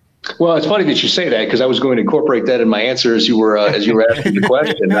week? Well, it's funny that you say that because I was going to incorporate that in my answer as you were asking the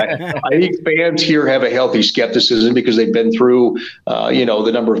question. I think fans here have a healthy skepticism because they've been through,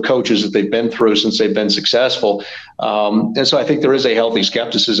 the number of coaches that they've been through since they've been successful. And so I think there is a healthy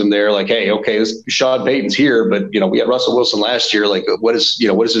skepticism there. Like, hey, okay, Sean Payton's here, but we had Russell Wilson last year. Like, what does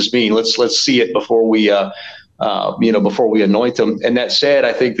this mean? Let's see it before we anoint them. And that said,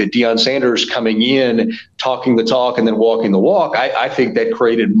 I think that Deion Sanders coming in, talking the talk and then walking the walk, I think that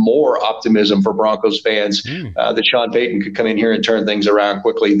created more optimism for Broncos fans that Sean Payton could come in here and turn things around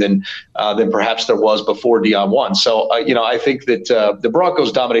quickly than perhaps there was before Deion won. So, I think that the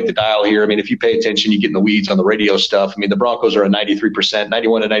Broncos dominate the dial here. I mean, if you pay attention, you get in the weeds on the radio stuff. I mean, the Broncos are a 91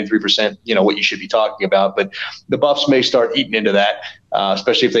 to 93%, what you should be talking about. But the Buffs may start eating into that.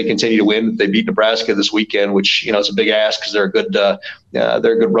 Especially if they continue to win. They beat Nebraska this weekend, which is a big ask because they're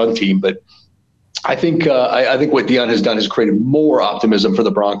a good run team. But I think what Deion has done has created more optimism for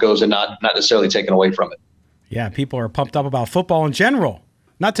the Broncos and not necessarily taken away from it. Yeah, people are pumped up about football in general.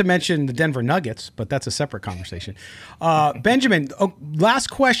 Not to mention the Denver Nuggets, but that's a separate conversation. Benjamin, last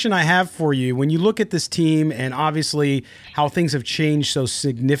question I have for you. When you look at this team and obviously how things have changed so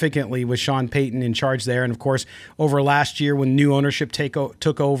significantly with Sean Payton in charge there, and of course over last year when new ownership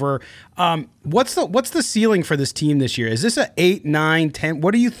took over, what's the ceiling for this team this year? Is this a 8, 9, 10?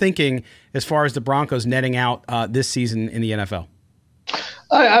 What are you thinking as far as the Broncos netting out this season in the NFL?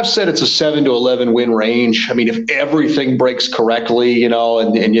 I've said it's a 7 to 11 win range. I mean, if everything breaks correctly, and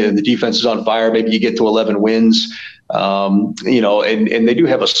the defense is on fire, maybe you get to 11 wins. And they do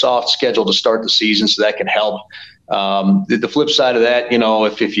have a soft schedule to start the season, so that can help. The flip side of that,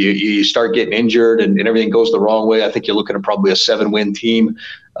 if you start getting injured and everything goes the wrong way, I think you're looking at probably a 7-win team.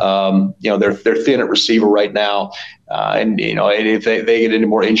 They're thin at receiver right now. And if they get into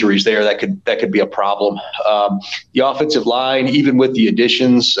more injuries there, that could be a problem. The offensive line, even with the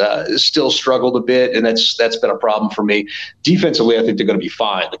additions, still struggled a bit, and that's been a problem for me. Defensively, I think they're going to be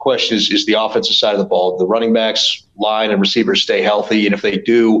fine. The question is the offensive side of the ball. The running backs, line, and receivers stay healthy, and if they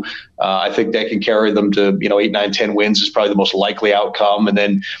do, I think that can carry them to 8, 9, 10 wins is probably the most likely outcome. And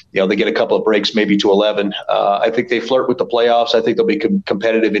then they get a couple of breaks, maybe to 11. I think they flirt with the playoffs. I think they'll be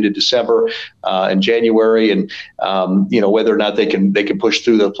competitive into December and January, and whether or not they can push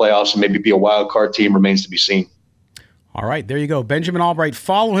through the playoffs and maybe be a wild card team remains to be seen. All right, there you go. Benjamin Allbright.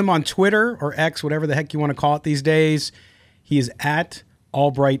 Follow him on Twitter or X, whatever the heck you want to call it these days. He is at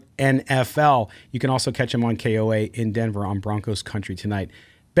Allbright NFL. You can also catch him on KOA in Denver on Broncos Country tonight.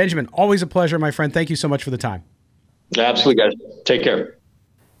 Benjamin, always a pleasure, my friend. Thank you so much for the time. Absolutely, guys. Take care.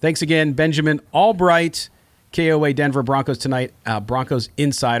 Thanks again, Benjamin Allbright, KOA Denver Broncos tonight, Broncos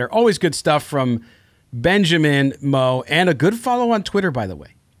Insider. Always good stuff from Benjamin, Mo, and a good follow on Twitter, by the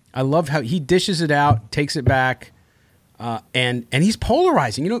way. I love how he dishes it out, takes it back, and he's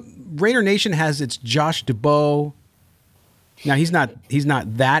polarizing. You know, Raider Nation has its Josh Dubois. Now, he's not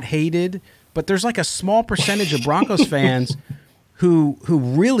that hated, but there's like a small percentage of Broncos fans who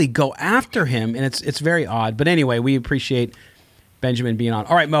really go after him, and it's very odd. But anyway, we appreciate Benjamin being on.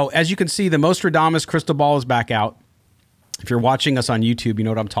 All right, Mo, as you can see, the Mostradamus crystal ball is back out. If you're watching us on YouTube, you know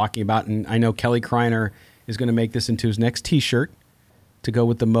what I'm talking about, and I know Kelly Kreiner is going to make this into his next T-shirt to go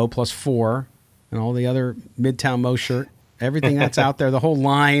with the Mo +4 and all the other Midtown Mo shirt, everything that's out there, the whole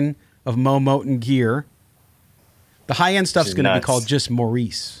line of Mo Moten gear. The high-end stuff's going to be called just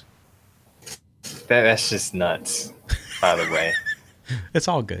Maurice. That's just nuts, by the way. It's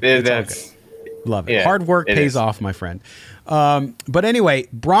all good. It's all good. Love it. Yeah, hard work pays off, my friend. But anyway,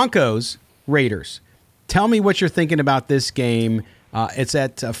 Broncos, Raiders. Tell me what you're thinking about this game. It's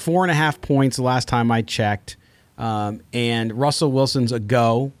at 4.5 points the last time I checked. And Russell Wilson's a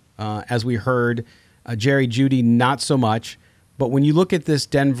go, as we heard. Jerry Jeudy, not so much. But when you look at this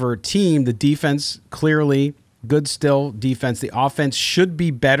Denver team, the defense clearly good still defense. The offense should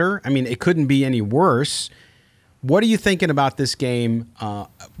be better. I mean, it couldn't be any worse. What are you thinking about this game,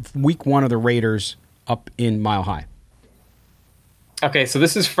 week 1 of the Raiders up in Mile High? Okay, so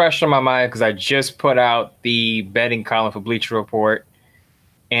this is fresh on my mind because I just put out the betting column for Bleacher Report,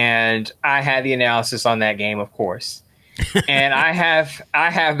 and I had the analysis on that game, of course. And I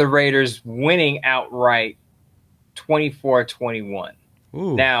have the Raiders winning outright 24-21.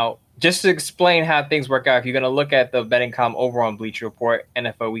 Now, just to explain how things work out, if you're going to look at the betting column over on Bleacher Report,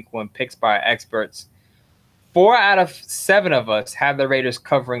 NFL Week 1 picks by our experts, 4 out of 7 of us have the Raiders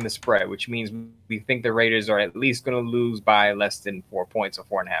covering the spread, which means we think the Raiders are at least going to lose by less than 4 points or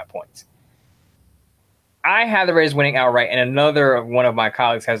 4.5 points. I have the Raiders winning outright, and another one of my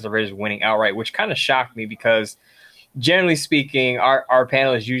colleagues has the Raiders winning outright, which kind of shocked me because, generally speaking, our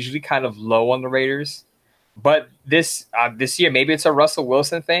panel is usually kind of low on the Raiders. But this year, maybe it's a Russell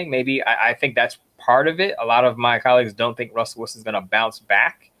Wilson thing. Maybe I think that's part of it. A lot of my colleagues don't think Russell Wilson's going to bounce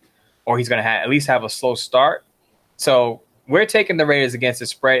back, or he's going to at least have a slow start. So we're taking the Raiders against the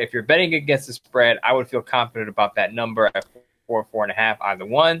spread. If you're betting against the spread, I would feel confident about that number at 4.5, either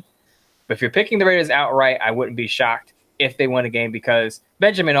one. But if you're picking the Raiders outright, I wouldn't be shocked if they win a game because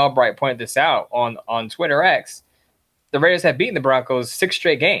Benjamin Allbright pointed this out on Twitter X. The Raiders have beaten the Broncos 6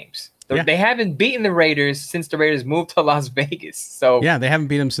 straight games. Yeah. They haven't beaten the Raiders since the Raiders moved to Las Vegas. So yeah, they haven't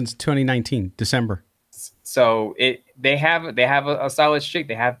beat them since 2019, December. So they have a solid streak.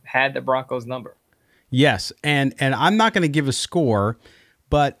 They have had the Broncos number. Yes, and I'm not going to give a score,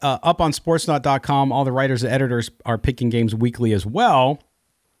 but up on sportsnaut.com, all the writers and editors are picking games weekly as well.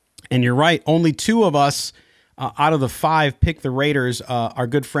 And you're right, only 2 of us out of the 5 pick the Raiders. Our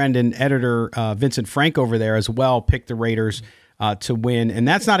good friend and editor Vincent Frank over there as well picked the Raiders to win. And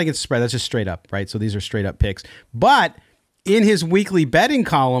that's not against the spread. That's just straight up, right? So these are straight up picks. But in his weekly betting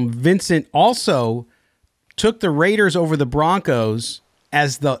column, Vincent also took the Raiders over the Broncos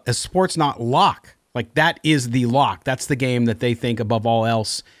as Sportsnaut lock. Like that is the lock. That's the game that they think above all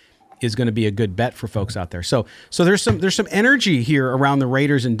else is going to be a good bet for folks out there. So there's some energy here around the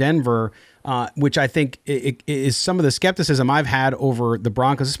Raiders in Denver, which I think is some of the skepticism I've had over the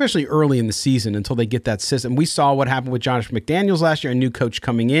Broncos, especially early in the season until they get that system. We saw what happened with Josh McDaniels last year, a new coach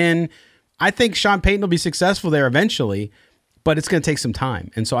coming in. I think Sean Payton will be successful there eventually, but it's going to take some time.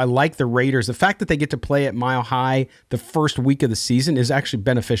 And so I like the Raiders. The fact that they get to play at Mile High the first week of the season is actually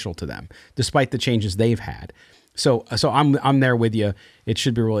beneficial to them, despite the changes they've had. So I'm there with you. It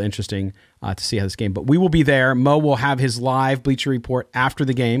should be really interesting to see how this game. But we will be there. Mo will have his live Bleacher Report after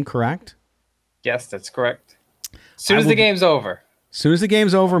the game, correct? Yes, that's correct. As soon as the game's over. As soon as the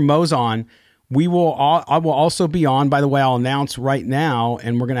game's over, Mo's on. I will also be on. By the way, I'll announce right now,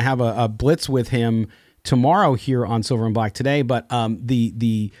 and we're going to have a blitz with him tomorrow here on Silver and Black Today. But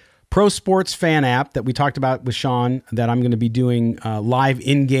the Pro Sports fan app that we talked about with Sean, that I'm going to be doing live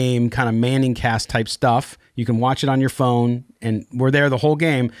in-game kind of Manning cast type stuff. You can watch it on your phone, and we're there the whole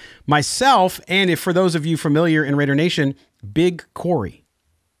game. Myself, and if for those of you familiar in Raider Nation, Big Corey.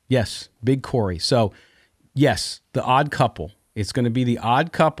 Yes, Big Corey. So, yes, the odd couple. It's going to be the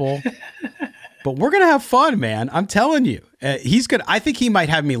odd couple. But we're going to have fun, man. I'm telling you. I think he might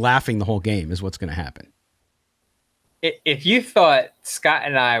have me laughing the whole game is what's going to happen. If you thought Scott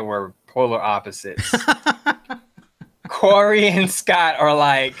and I were polar opposites, Corey and Scott are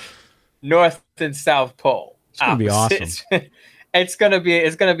like North and South Pole. It's gonna be awesome. It's gonna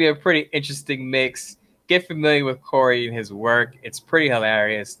be a pretty interesting mix. get familiar with Corey and his work. It's pretty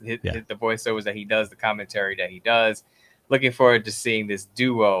hilarious. The voiceovers that he does, the commentary that he does. Looking forward to seeing this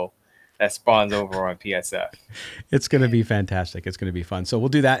duo that spawns over on PSF. It's going to be fantastic. It's going to be fun. So we'll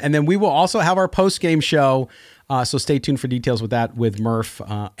do that. And then we will also have our post-game show. So stay tuned for details with that with Murph.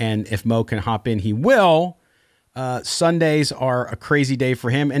 And if Mo can hop in, he will. Sundays are a crazy day for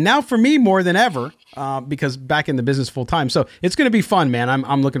him. And now for me more than ever, because back in the business full time. So it's going to be fun, man.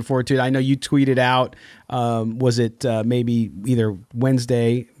 I'm looking forward to it. I know you tweeted out, was it maybe either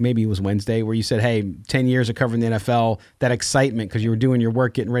Wednesday, maybe it was Wednesday, where you said, hey, 10 years of covering the NFL, that excitement because you were doing your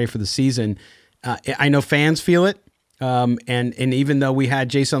work, getting ready for the season. I know fans feel it. And even though we had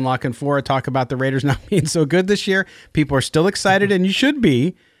Jason La Canfora talk about the Raiders not being so good this year, people are still excited, and you should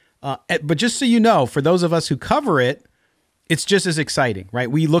be. But just so you know, for those of us who cover it, it's just as exciting, right?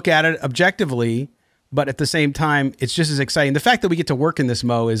 We look at it objectively, but at the same time, it's just as exciting. The fact that we get to work in this,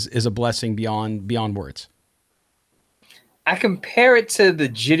 Mo, is a blessing beyond words. I compare it to the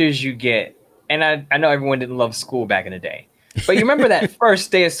jitters you get, and I know everyone didn't love school back in the day, but you remember that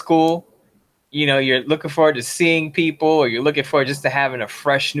first day of school? You know, you're looking forward to seeing people, or you're looking forward just to having a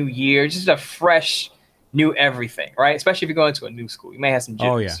fresh new year, just a fresh new everything, right? Especially if you're going to a new school. You may have some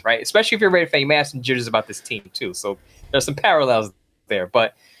jitters, right? Especially if you're a Raider fan, you may have some jitters about this team too. So there's some parallels there,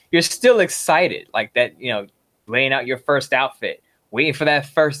 but you're still excited, like that, you know, laying out your first outfit, waiting for that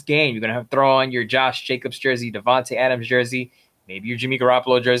first game. You're going to have to throw on your Josh Jacobs jersey, Devontae Adams jersey, maybe your Jimmy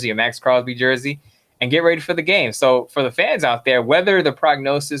Garoppolo jersey, your Max Crosby jersey, and get ready for the game. So for the fans out there, whether the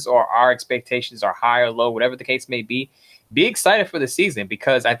prognosis or our expectations are high or low, whatever the case may be excited for the season,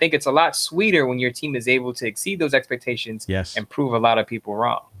 because I think it's a lot sweeter when your team is able to exceed those expectations and prove a lot of people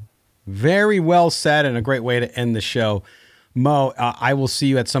wrong. Very well said, and a great way to end the show. Mo, I will see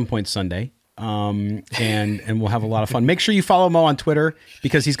you at some point Sunday, and we'll have a lot of fun. Make sure you follow Mo on Twitter,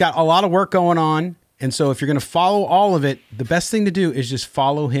 because he's got a lot of work going on. And so if you're going to follow all of it, the best thing to do is just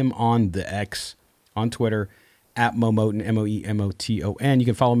follow him on the X, on Twitter, at Mo Moton, MOEMOTON. You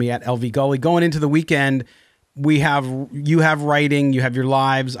can follow me at LV Gully. Going into the weekend, you have writing, you have your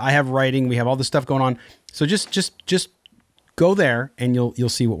lives, I have writing, we have all this stuff going on. So just go there and you'll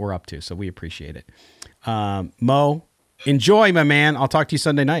see what we're up to. So we appreciate it. Mo, enjoy, my man. I'll talk to you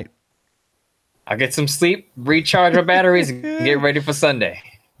Sunday night. I'll get some sleep, recharge our batteries, and get ready for Sunday.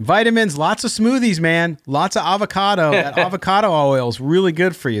 Vitamins, lots of smoothies, man. Lots of avocado. That avocado oil is really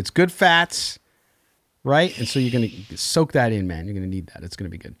good for you. It's good fats, right? And so you're going to soak that in, man. You're going to need that. It's going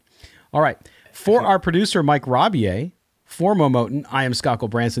to be good. All right. For our producer, Mike Robier, for Mo Moton, I am Scott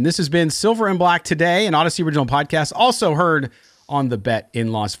Branson. This has been Silver and Black Today, an Odyssey original podcast, also heard on The Bet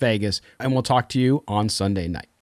in Las Vegas. And we'll talk to you on Sunday night.